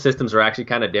like game systems are actually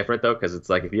kind of different though, because it's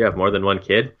like if you have more than one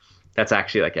kid, that's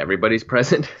actually like everybody's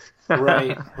present.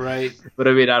 Right, right. But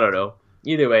I mean, I don't know.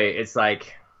 Either way, it's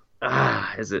like,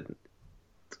 it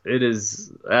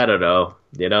is, I don't know.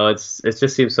 It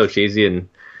just seems so cheesy and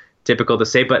typical to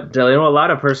say, but a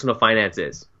lot of personal finance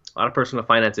is. A lot of personal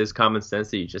finance is common sense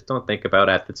that you just don't think about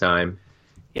at the time.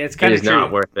 Yeah, it's kind of true. It is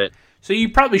not worth it. So you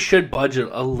probably should budget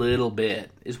a little bit,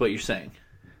 is what you're saying.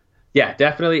 Yeah,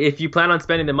 definitely. If you plan on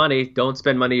spending the money, don't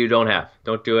spend money you don't have.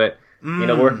 Don't do it. When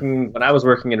I was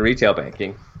working in retail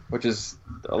banking, which is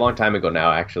a long time ago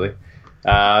now, actually.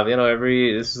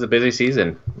 This is a busy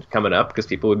season coming up because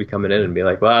people would be coming in and be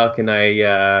like, well, can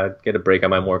I get a break on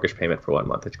my mortgage payment for 1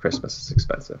 month? It's Christmas. It's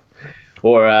expensive.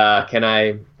 Or can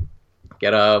I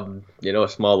get a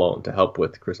small loan to help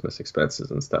with Christmas expenses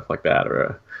and stuff like that,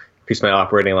 or increase my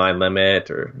operating line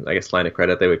limit, or I guess line of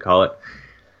credit they would call it.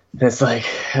 And it's like,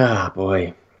 oh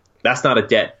boy, that's not a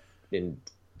debt in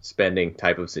spending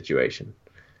type of situation.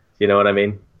 You know what I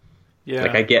mean? Yeah.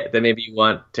 Like I get that maybe you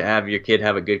want to have your kid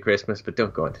have a good Christmas, but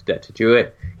don't go into debt to do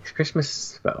it.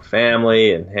 Christmas is about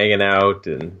family and hanging out,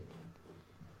 and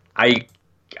I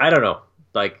don't know,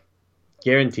 like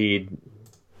guaranteed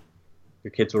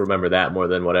your kids will remember that more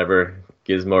than whatever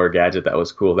gizmo or gadget that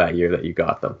was cool that year that you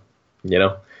got them.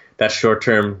 That short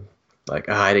term, like,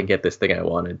 I didn't get this thing I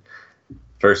wanted,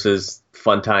 versus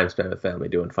fun time spent with family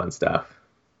doing fun stuff.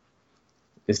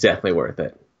 It's definitely worth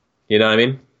it. You know what I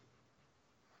mean?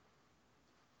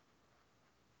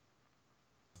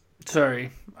 Sorry,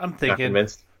 I'm thinking. Not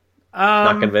convinced? Um,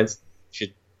 Not convinced? You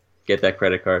should get that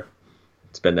credit card,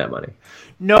 spend that money.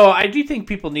 No, I do think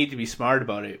people need to be smart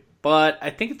about it. But I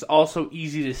think it's also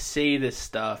easy to say this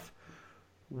stuff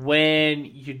when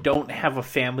you don't have a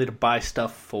family to buy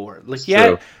stuff for.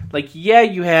 True.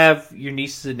 You have your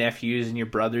nieces and nephews and your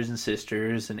brothers and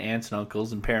sisters and aunts and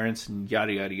uncles and parents and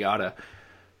yada, yada, yada.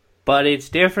 But it's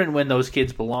different when those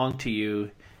kids belong to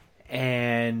you.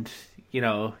 And,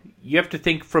 you have to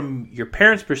think from your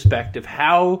parents' perspective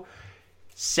how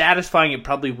satisfying it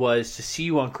probably was to see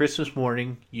you on Christmas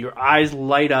morning. Your eyes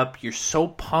light up. You're so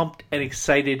pumped and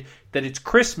excited that it's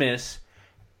Christmas,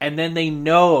 and then they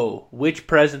know which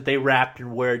present they wrapped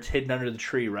and where it's hidden under the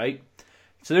tree, right?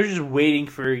 So they're just waiting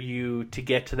for you to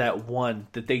get to that one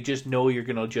that they just know you're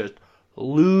going to just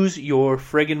lose your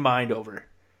friggin' mind over.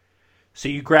 So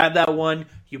you grab that one,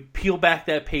 you peel back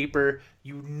that paper,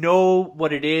 you know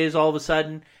what it is all of a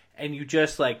sudden, and you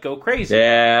just go crazy.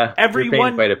 Yeah,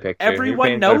 everyone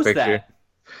knows that.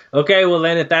 Okay, well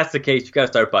then if that's the case, you gotta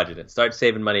start budgeting. Start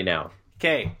saving money now.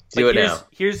 Okay, do it now.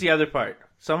 Here's the other part.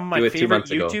 Some of my favorite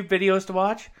YouTube videos to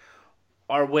watch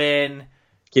are when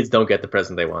kids don't get the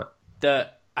present they want.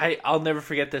 I'll never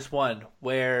forget this one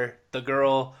where the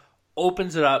girl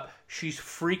opens it up. She's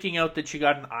freaking out that she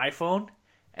got an iPhone,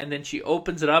 and then she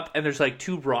opens it up, and there's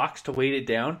 2 rocks to weight it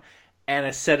down, and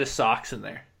a set of socks in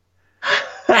there.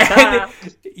 And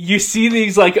you see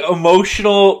these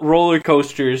emotional roller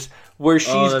coasters where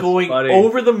she's going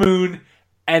over the moon,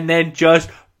 and then just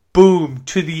boom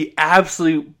to the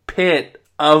absolute pit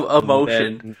of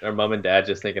emotion. And her mom and dad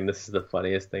just thinking this is the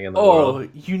funniest thing in the world.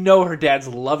 Oh, her dad's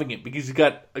loving it because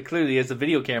clearly has a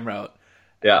video camera out.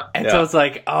 Yeah, and so it's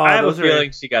I have a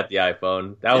feeling she got the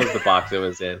iPhone. That was the box it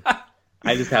was in.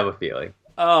 I just have a feeling.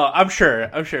 Oh, I'm sure.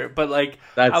 But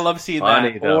I love seeing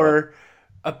that. Though. Or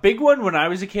a big one when I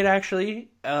was a kid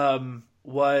actually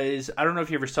was, I don't know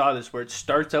if you ever saw this, where it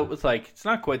starts out with it's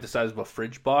not quite the size of a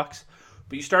fridge box,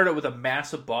 but you start out with a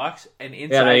massive box, and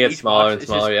inside they get each smaller box and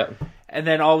smaller. Yeah. And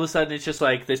then all of a sudden it's just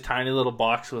this tiny little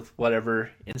box with whatever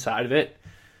inside of it.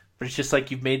 But it's just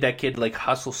you've made that kid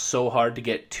hustle so hard to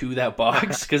get to that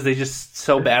box because they just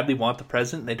so badly want the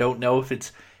present. And they don't know if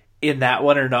it's in that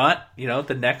one or not.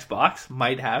 The next box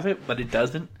might have it, but it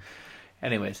doesn't.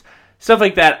 Anyways, stuff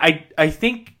like that. I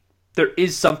think there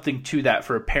is something to that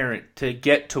for a parent to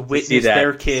get to witness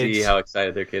their kids. See how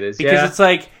excited their kid is. Because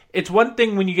it's one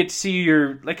thing when you get to see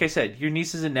like I said, your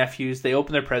nieces and nephews, they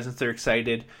open their presents, they're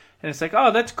excited. And it's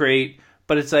oh, that's great.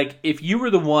 But it's if you were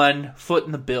the one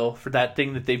footing the bill for that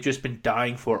thing that they've just been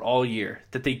dying for all year,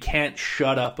 that they can't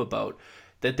shut up about,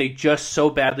 that they just so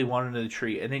badly want under the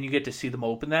tree, and then you get to see them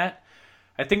open that,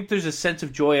 I think there's a sense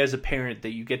of joy as a parent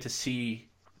that you get to see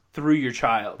through your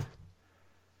child.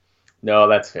 No,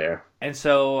 that's fair. And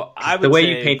so I would the way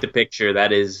say, you paint the picture,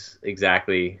 that is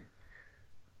exactly,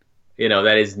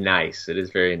 that is nice. It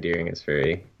is very endearing. It's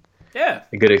very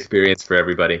a good experience for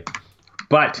everybody.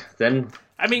 But then,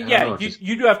 I mean,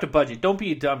 you do have to budget. Don't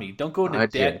be a dummy. Don't go into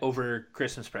debt over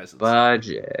Christmas presents.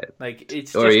 Budget. Like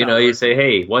it's or just you say,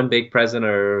 hey, one big present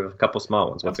or a couple small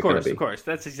ones. What's it going to be? Of course,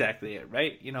 that's exactly it,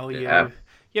 right? You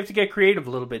have to get creative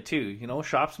a little bit too.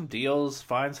 Shop some deals,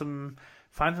 find some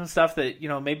stuff that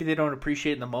maybe they don't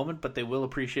appreciate in the moment, but they will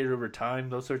appreciate it over time.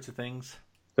 Those sorts of things.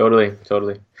 Totally.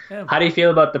 Yeah. How do you feel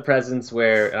about the presents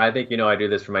where, and I think I do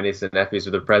this for my nieces and nephews,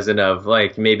 with the present of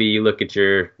like maybe you look at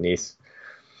your niece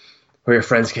or your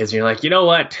friend's kids and you're like, you know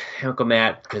what, Uncle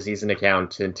Matt, because he's an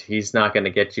accountant, he's not going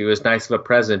to get you as nice of a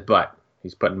present, but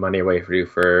he's putting money away for you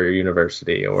for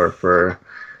university or for a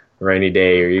rainy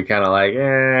day, or you kind of like,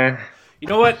 You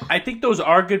know what? I think those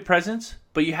are good presents,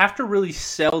 but you have to really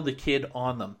sell the kid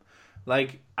on them.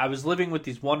 Like, I was living with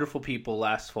these wonderful people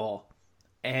last fall,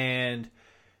 and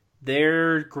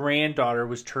their granddaughter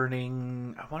was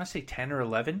turning, I want to say 10 or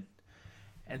 11.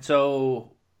 And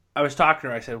so I was talking to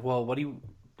her. I said, well, what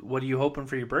are you hoping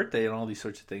for your birthday and all these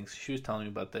sorts of things? She was telling me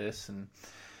about this. And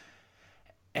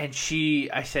I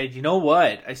said, you know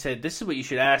what? I said, this is what you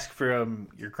should ask from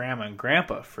your grandma and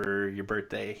grandpa for your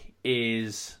birthday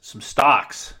is some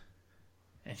stocks.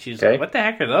 And she's like, what the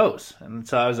heck are those? And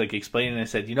so I was like explaining, I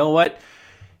said, you know what?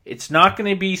 It's not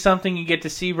going to be something you get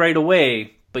to see right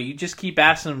away, but you just keep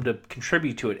asking them to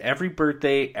contribute to it every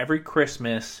birthday, every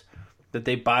Christmas, that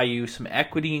they buy you some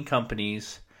equity in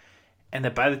companies, and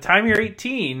that by the time you're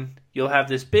 18, you'll have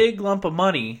this big lump of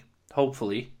money,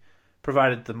 hopefully,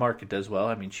 provided the market does well.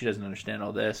 I mean, she doesn't understand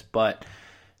all this, but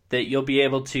that you'll be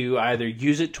able to either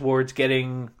use it towards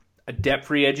getting a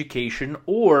debt-free education,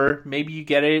 or maybe you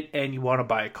get it and you want to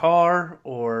buy a car,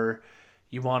 or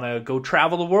you want to go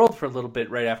travel the world for a little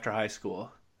bit right after high school.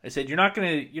 I said, you're not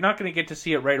gonna get to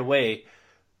see it right away,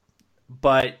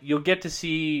 but you'll get to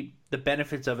see the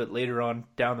benefits of it later on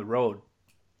down the road.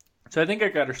 So I think I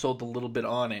got her sold a little bit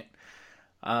on it.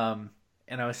 And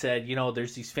I said,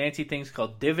 there's these fancy things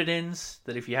called dividends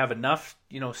that if you have enough,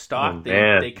 stock,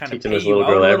 they kind of pay you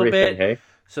out a little bit. Hey?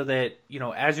 So that,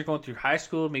 as you're going through high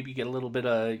school, maybe you get a little bit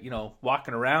of,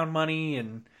 walking around money,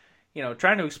 and,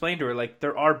 trying to explain to her, like,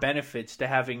 there are benefits to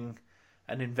having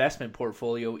an investment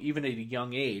portfolio even at a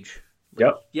young age.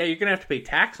 Yep. Yeah, you're going to have to pay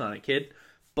tax on it, kid.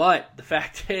 But the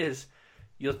fact is,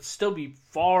 you'll still be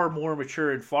far more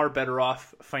mature and far better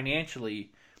off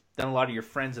financially than a lot of your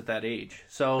friends at that age.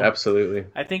 So absolutely,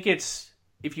 I think it's,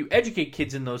 if you educate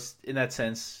kids in that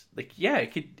sense, like, yeah,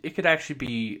 it could actually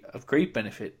be of great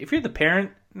benefit. If you're the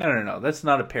parent, no, that's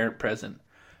not a parent present.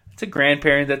 It's a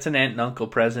grandparent. That's an aunt and uncle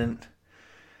present.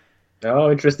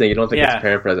 Oh, interesting. You don't think it's a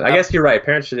parent present? I guess you're right.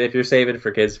 Parents should, if you're saving for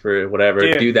kids for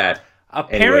whatever, do that. A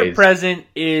parent present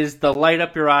is the light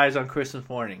up your eyes on Christmas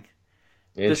morning.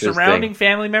 The surrounding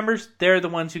family members, they're the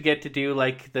ones who get to do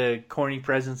like the corny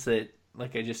presents that,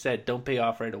 like I just said, don't pay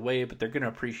off right away, but they're going to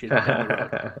appreciate it down the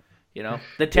road.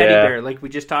 The teddy bear, like we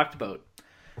just talked about.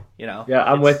 Yeah,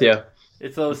 I'm with you.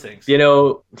 It's those things.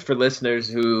 For listeners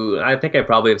who, I think I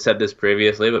probably have said this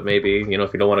previously, but maybe, if you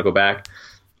don't want to go back,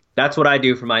 that's what I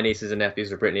do for my nieces and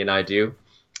nephews, or Brittany and I do.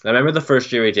 I remember the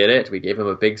first year we did it, we gave them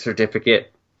a big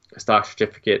certificate, a stock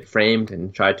certificate framed,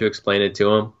 and tried to explain it to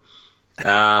them.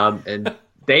 And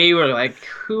they were like,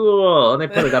 cool. And they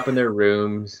put it up in their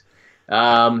rooms.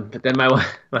 But then my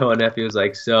one nephew was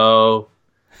like, so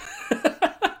can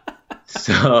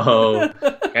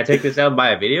I take this out and buy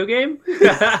a video game?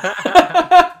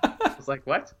 I was like,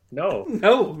 what? No,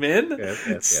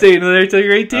 man. Stay in there till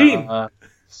you're 18.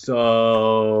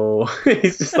 So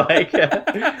he's just like,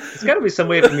 there's got to be some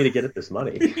way for me to get at this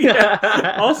money.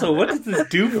 Also, what does this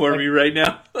do for me right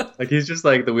now? Like, he's just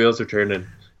like, the wheels are turning,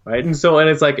 right? And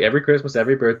it's like every Christmas,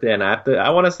 every birthday, and I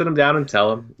want to sit him down and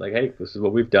tell him, like, hey, this is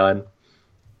what we've done.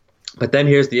 But then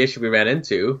here's the issue we ran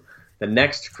into. The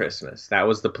next Christmas, that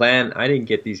was the plan. I didn't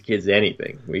get these kids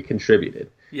anything. We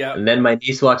contributed. Yeah. And then my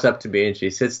niece walks up to me and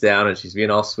she sits down and she's being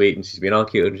all sweet and she's being all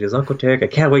cute. And she goes, Uncle Tarek, I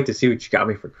can't wait to see what you got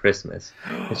me for Christmas.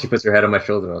 And she puts her head on my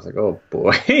shoulder and I was like, oh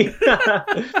boy.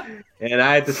 And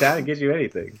I had to say, I didn't get you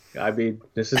anything. I mean,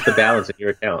 this is the balance in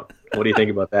your account. What do you think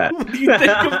about that? What do you think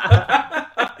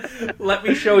about Let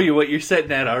me show you what you're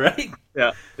sitting at, all right?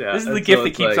 Yeah. This is the gift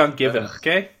that keeps on giving,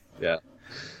 okay? Yeah.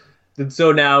 And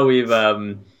so now we've,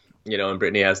 and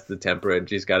Brittany has the temper and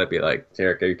she's got to be like,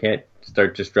 Tarek, you can't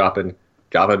start just dropping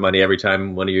money every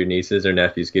time one of your nieces or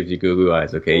nephews gives you goo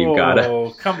eyes. Okay, you gotta.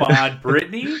 Oh, come on,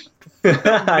 Brittany!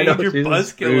 I know, Major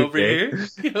buzzkill over here.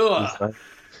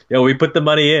 yo, we put the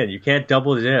money in. You can't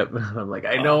double dip. I'm like,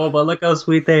 I know, but look how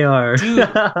sweet they are. Dude,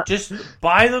 just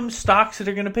buy them stocks that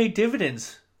are going to pay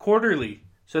dividends quarterly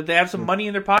so that they have some money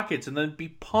in their pockets and then be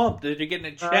pumped that they're getting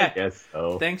a check. Yes.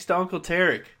 So. Thanks to Uncle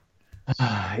Tarek.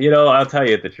 I'll tell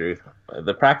you the truth.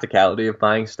 The practicality of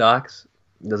buying stocks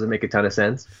doesn't make a ton of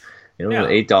sense.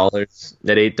 $8,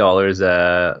 that $8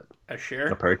 a share,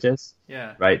 a purchase.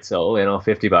 Yeah. Right. So,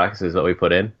 $50 is what we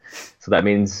put in. So that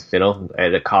means,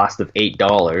 at a cost of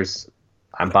 $8,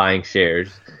 I'm buying shares.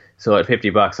 So at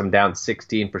 $50, I'm down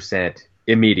 16%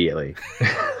 immediately.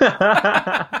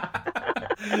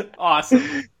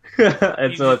 Awesome.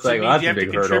 And so it's like, well, that's a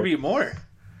big hurdle. Contribute more.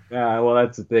 Yeah, well,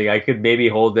 that's the thing. I could maybe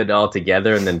hold it all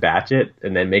together and then batch it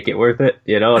and then make it worth it.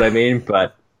 You know what I mean?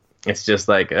 But it's just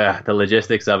like the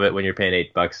logistics of it when you're paying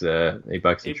 $8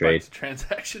 a trade,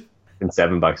 transaction, and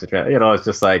 $7 a trade. It's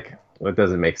just like it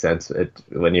doesn't make sense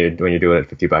when you're doing it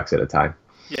 $50 at a time.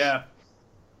 Yeah.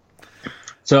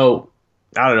 So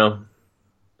I don't know.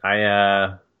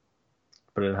 I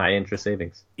put it in high interest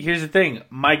savings. Here's the thing.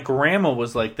 My grandma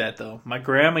was like that though. My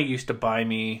grandma used to buy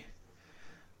me.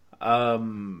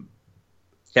 Canada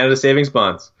Savings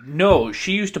Bonds. No,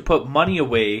 she used to put money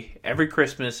away every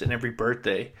Christmas and every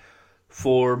birthday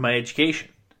for my education.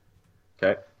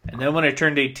 Okay. And then when I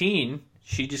turned 18,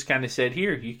 she just kind of said,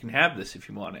 "Here, you can have this if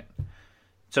you want it."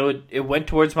 So it went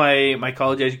towards my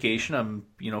college education. I'm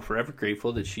forever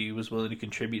grateful that she was willing to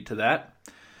contribute to that.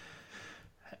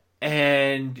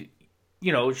 And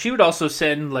she would also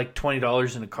send like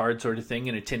 $20 in a card sort of thing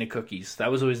and a tin of cookies. That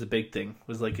was always the big thing,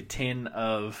 was like a tin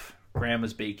of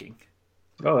grandma's baking.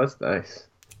 Oh, that's nice.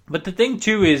 But the thing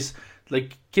too is,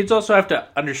 like, kids also have to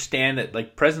understand that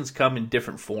like presents come in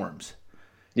different forms.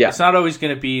 Yeah. It's not always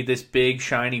going to be this big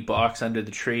shiny box under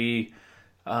the tree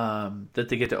that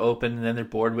they get to open and then they're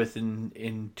bored with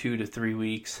in 2 to 3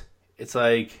 weeks. It's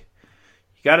like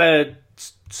you gotta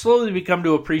slowly become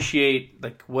to appreciate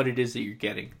like what it is that you're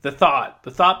getting. The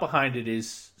thought behind it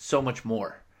is so much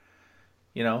more.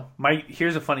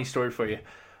 Here's a funny story for you.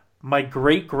 My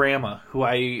great grandma, who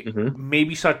I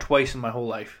maybe saw twice in my whole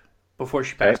life before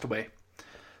she passed away.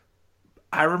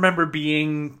 I remember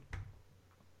being,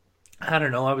 I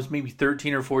don't know, I was maybe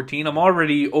 13 or 14. I'm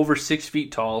already over 6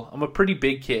 feet tall. I'm a pretty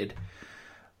big kid.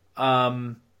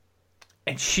 And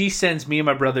she sends me and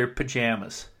my brother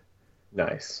pajamas.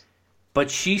 Nice. But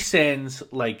she sends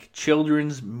like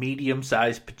children's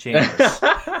medium-sized pajamas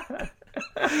that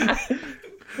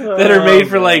are made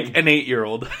for like an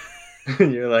 8-year-old.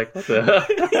 You're like, what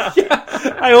the?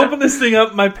 Yeah, I open this thing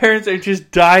up. My parents are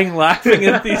just dying laughing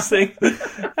at these things.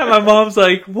 And my mom's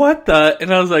like, what the?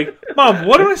 And I was like, Mom,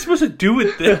 what am I supposed to do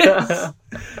with this?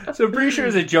 So I'm pretty sure it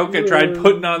was a joke. I tried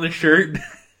putting on the shirt.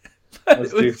 It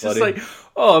was just like,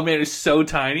 oh man, it was so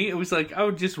tiny. It was like, I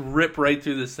would just rip right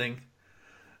through this thing.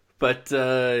 But,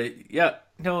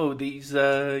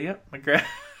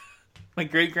 my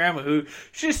great grandma, who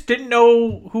she just didn't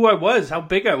know who I was, how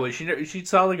big I was. She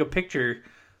saw like a picture,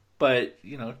 but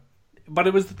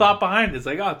it was the thought behind it. It's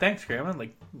like, oh, thanks, grandma.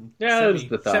 Like,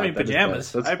 send me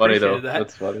pajamas. That's I funny though. appreciated that.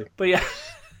 That's funny. But yeah,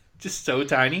 just so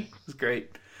tiny. It was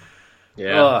great.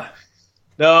 Yeah.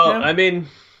 I mean,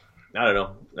 I don't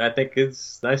know. I think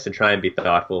it's nice to try and be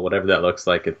thoughtful, whatever that looks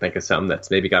like, and think of something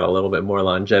that's maybe got a little bit more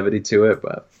longevity to it.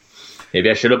 But maybe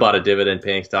I should have bought a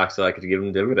dividend-paying stock so I could give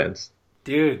them dividends.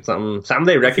 Dude, something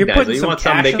they recognize. You want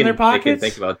something they can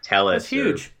think about TELUS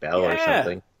or Bell or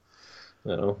something.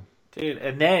 Dude,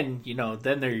 and then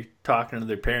then they're talking to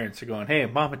their parents. They're going, "Hey,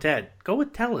 Mom and Dad, go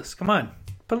with TELUS. Come on,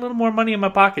 put a little more money in my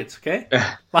pockets, okay?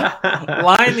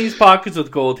 Line these pockets with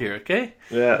gold here, okay?"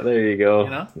 Yeah, there you go.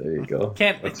 There you go.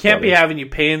 Can't be having you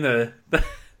paying the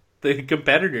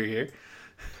competitor here.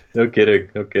 No kidding.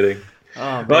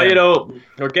 Oh, well,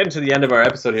 we're getting to the end of our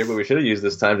episode here, but we should have used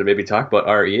this time to maybe talk about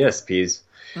our ESPs,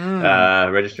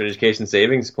 Registered Education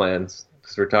Savings Plans,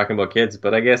 because we're talking about kids.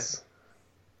 But I guess,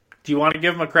 do you want to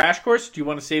give them a crash course? Do you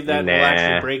want to save that and we'll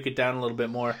actually break it down a little bit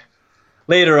more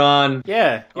later on?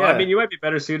 Yeah. Well, I mean, you might be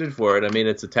better suited for it. I mean,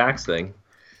 it's a tax thing.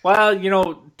 Well,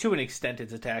 to an extent,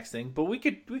 it's a tax thing, but we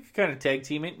could kind of tag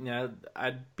team it.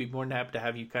 I'd be more than happy to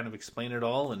have you kind of explain it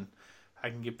all, and I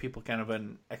can give people kind of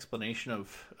an explanation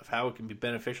of how it can be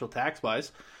beneficial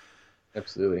tax-wise.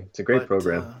 Absolutely. It's a great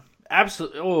program.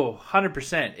 Absolutely.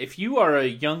 100%. If you are a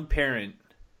young parent,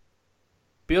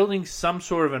 building some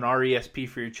sort of an RESP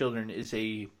for your children is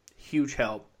a huge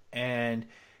help. And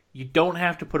you don't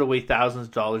have to put away thousands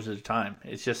of dollars at a time.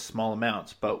 It's just small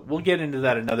amounts. But we'll get into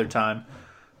that another time.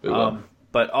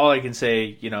 But all I can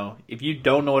say, if you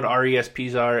don't know what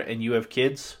RESPs are and you have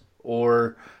kids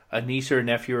or a niece or a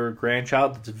nephew or a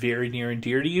grandchild that's very near and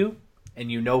dear to you,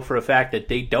 and you know for a fact that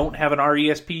they don't have an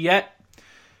RESP yet,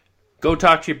 go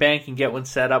talk to your bank and get one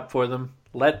set up for them.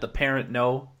 Let the parent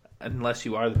know. Unless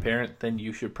you are the parent, then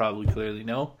you should probably clearly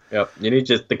know. Yep.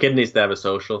 The kid needs to have a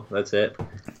social. That's it.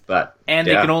 And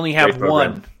they can only have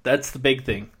one. That's the big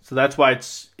thing. So that's why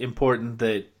it's important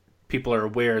that people are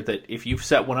aware that if you've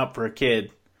set one up for a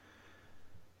kid,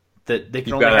 that they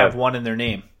can only have one in their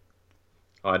name.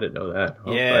 Oh, I didn't know that.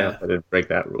 Oh, yeah. I didn't break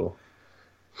that rule.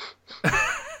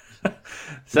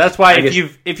 So that's why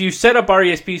if you set up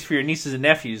RESPs for your nieces and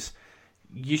nephews,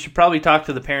 you should probably talk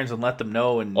to the parents and let them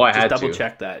know and just double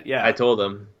check that. Yeah, I told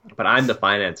them, but I'm the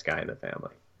finance guy in the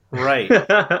family. Right.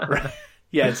 Right.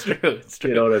 Yeah, it's true. It's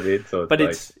true. You know what I mean? So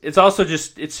it's also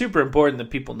just it's super important that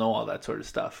people know all that sort of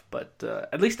stuff. But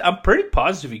at least I'm pretty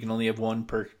positive you can only have one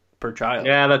per child.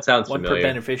 Yeah, that sounds one familiar. Per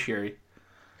beneficiary.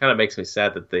 Kind of makes me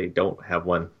sad that they don't have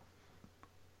one.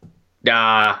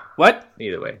 Nah. What?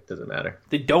 Either way, it doesn't matter.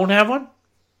 They don't have one?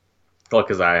 Well,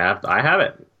 because I have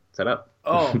it set up.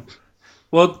 Oh.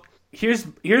 Well, here's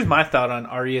my thought on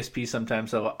RESP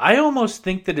sometimes, though. I almost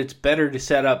think that it's better to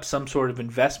set up some sort of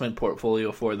investment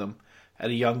portfolio for them at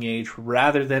a young age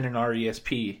rather than an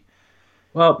RESP.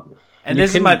 Well, and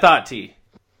this is my thought, T.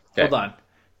 Okay. Hold on.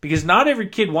 Because not every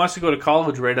kid wants to go to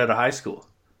college right out of high school.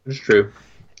 It's true.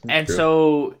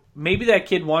 So maybe that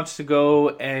kid wants to go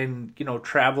and,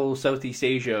 travel Southeast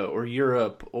Asia or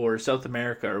Europe or South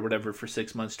America or whatever for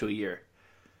 6 months to a year.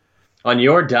 On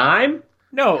your dime?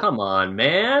 No. Come on,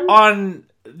 man. On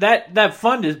that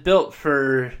fund is built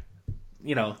for,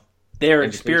 their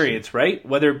experience, right?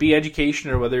 Whether it be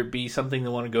education or whether it be something they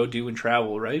want to go do and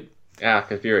travel, right? Yeah,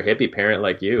 if you're a hippie parent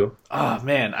like you. Oh,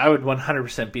 man, I would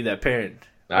 100% be that parent.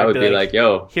 I would be like,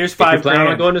 yo, here's $5,000. If you're planning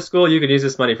on going to school, you can use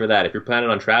this money for that. If you're planning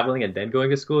on traveling and then going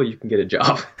to school, you can get a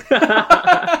job.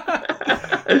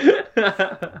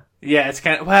 Yeah, it's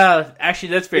kind of, well, actually,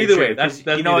 that's very either true. Way, that's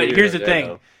here's the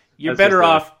thing. You're better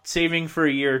off saving for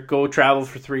a year, go travel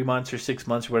for 3 months or 6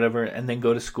 months or whatever, and then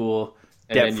go to school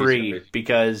debt-free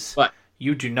because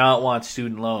you do not want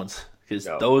student loans because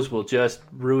those will just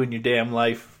ruin your damn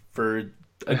life for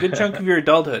a good chunk of your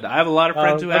adulthood. I have a lot of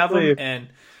friends who have them, and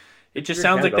it just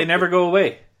sounds like they never go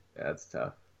away. That's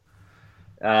tough.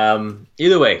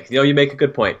 Either way, you make a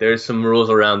good point. There's some rules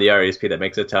around the RESP that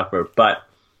makes it tougher, but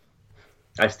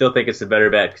I still think it's a better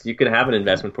bet because you can have an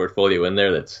investment portfolio in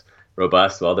there that's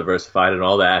robust, well diversified, and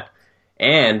all that.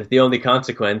 And the only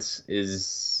consequence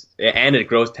is, and it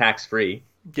grows tax free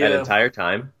that entire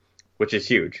time, which is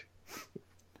huge.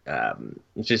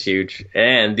 It's just huge.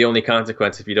 And the only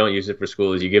consequence if you don't use it for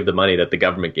school is you give the money that the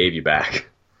government gave you back.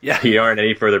 Yeah, you aren't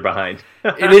any further behind.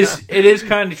 It is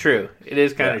kind of true. It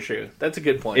is kind of true. That's a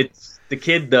good point. It's the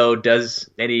kid though. Does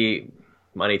any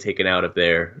money taken out of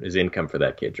there is income for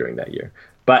that kid during that year?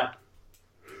 But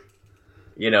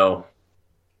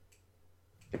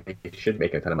it should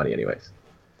make a ton of money anyways.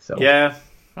 So yeah,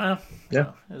 well,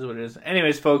 yeah, is what it is.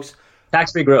 Anyways, folks,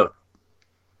 tax-free growth.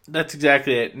 That's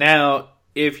exactly it. Now,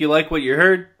 if you like what you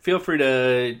heard, feel free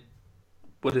to.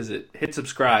 What is it? Hit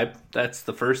subscribe. That's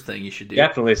the first thing you should do.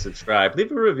 Definitely subscribe.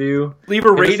 Leave a review. Leave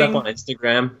a rating. Hit us up on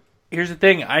Instagram. Here's the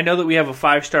thing. I know that we have a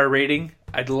 5-star rating.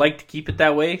 I'd like to keep it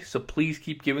that way, so please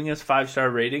keep giving us 5-star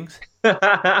ratings.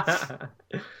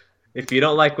 If you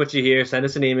don't like what you hear, send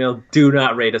us an email. Do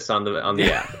not rate us on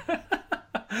the app.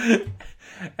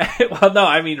 Well, no,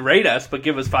 I mean rate us, but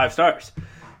give us 5 stars.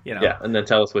 Yeah, and then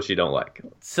tell us what you don't like.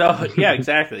 So yeah,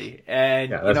 exactly.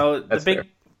 And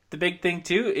the big thing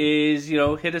too is,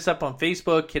 hit us up on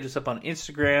Facebook, hit us up on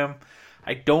Instagram.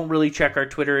 I don't really check our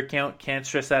Twitter account. Can't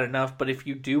stress that enough. But if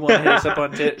you do want to hit us up on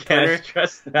Twitter, can't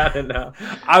stress that enough.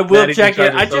 I will check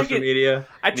it. I check it. Media.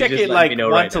 I check it like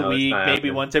once a week, maybe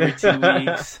once every 2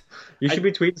 weeks. You should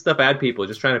be tweeting stuff at people,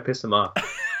 just trying to piss them off.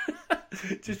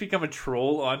 Just become a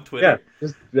troll on Twitter. Yeah,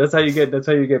 that's how you get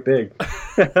big.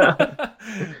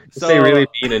 Say really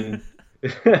mean and.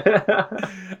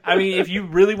 I mean, if you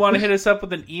really want to hit us up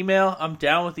with an email, I'm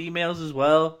down with emails as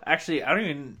well. Actually, I don't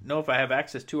even know if I have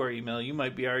access to our email. You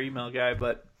might be our email guy,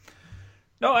 but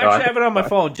no, I actually have it on my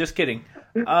phone. Just kidding.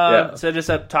 Set us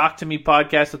up, talk to me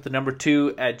podcast with the number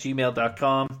 2 at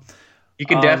gmail.com. You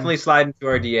can definitely slide into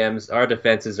our DMs. Our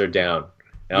defenses are down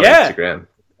on Instagram.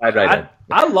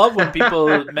 I love when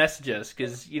people message us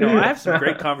because, I have some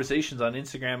great conversations on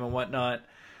Instagram and whatnot.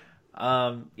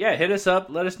 Hit us up.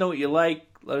 Let us know what you like.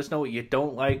 Let us know what you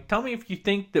don't like. Tell me if you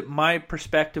think that my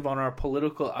perspective on our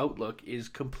political outlook is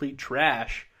complete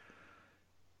trash.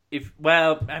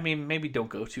 Maybe don't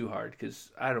go too hard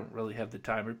because I don't really have the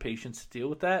time or patience to deal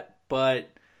with that. But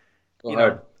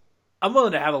I'm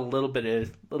willing to have a little bit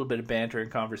of banter and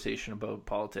conversation about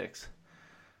politics.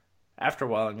 After a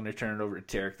while, I'm going to turn it over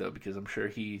to Tarek, though, because I'm sure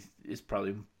he is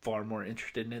probably far more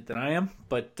interested in it than I am.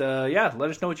 But, yeah,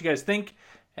 let us know what you guys think,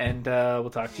 and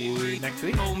we'll talk to you next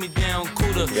week. Hold me down,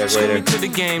 cooler. You guys Show later. me to the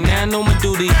game, now I know my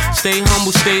duty. Stay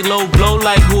humble, stay low, blow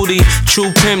like Hootie.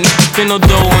 True pimp, spin no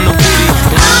dough on the booty.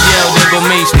 When I yell, there go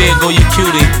Mace, there go your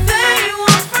cutie.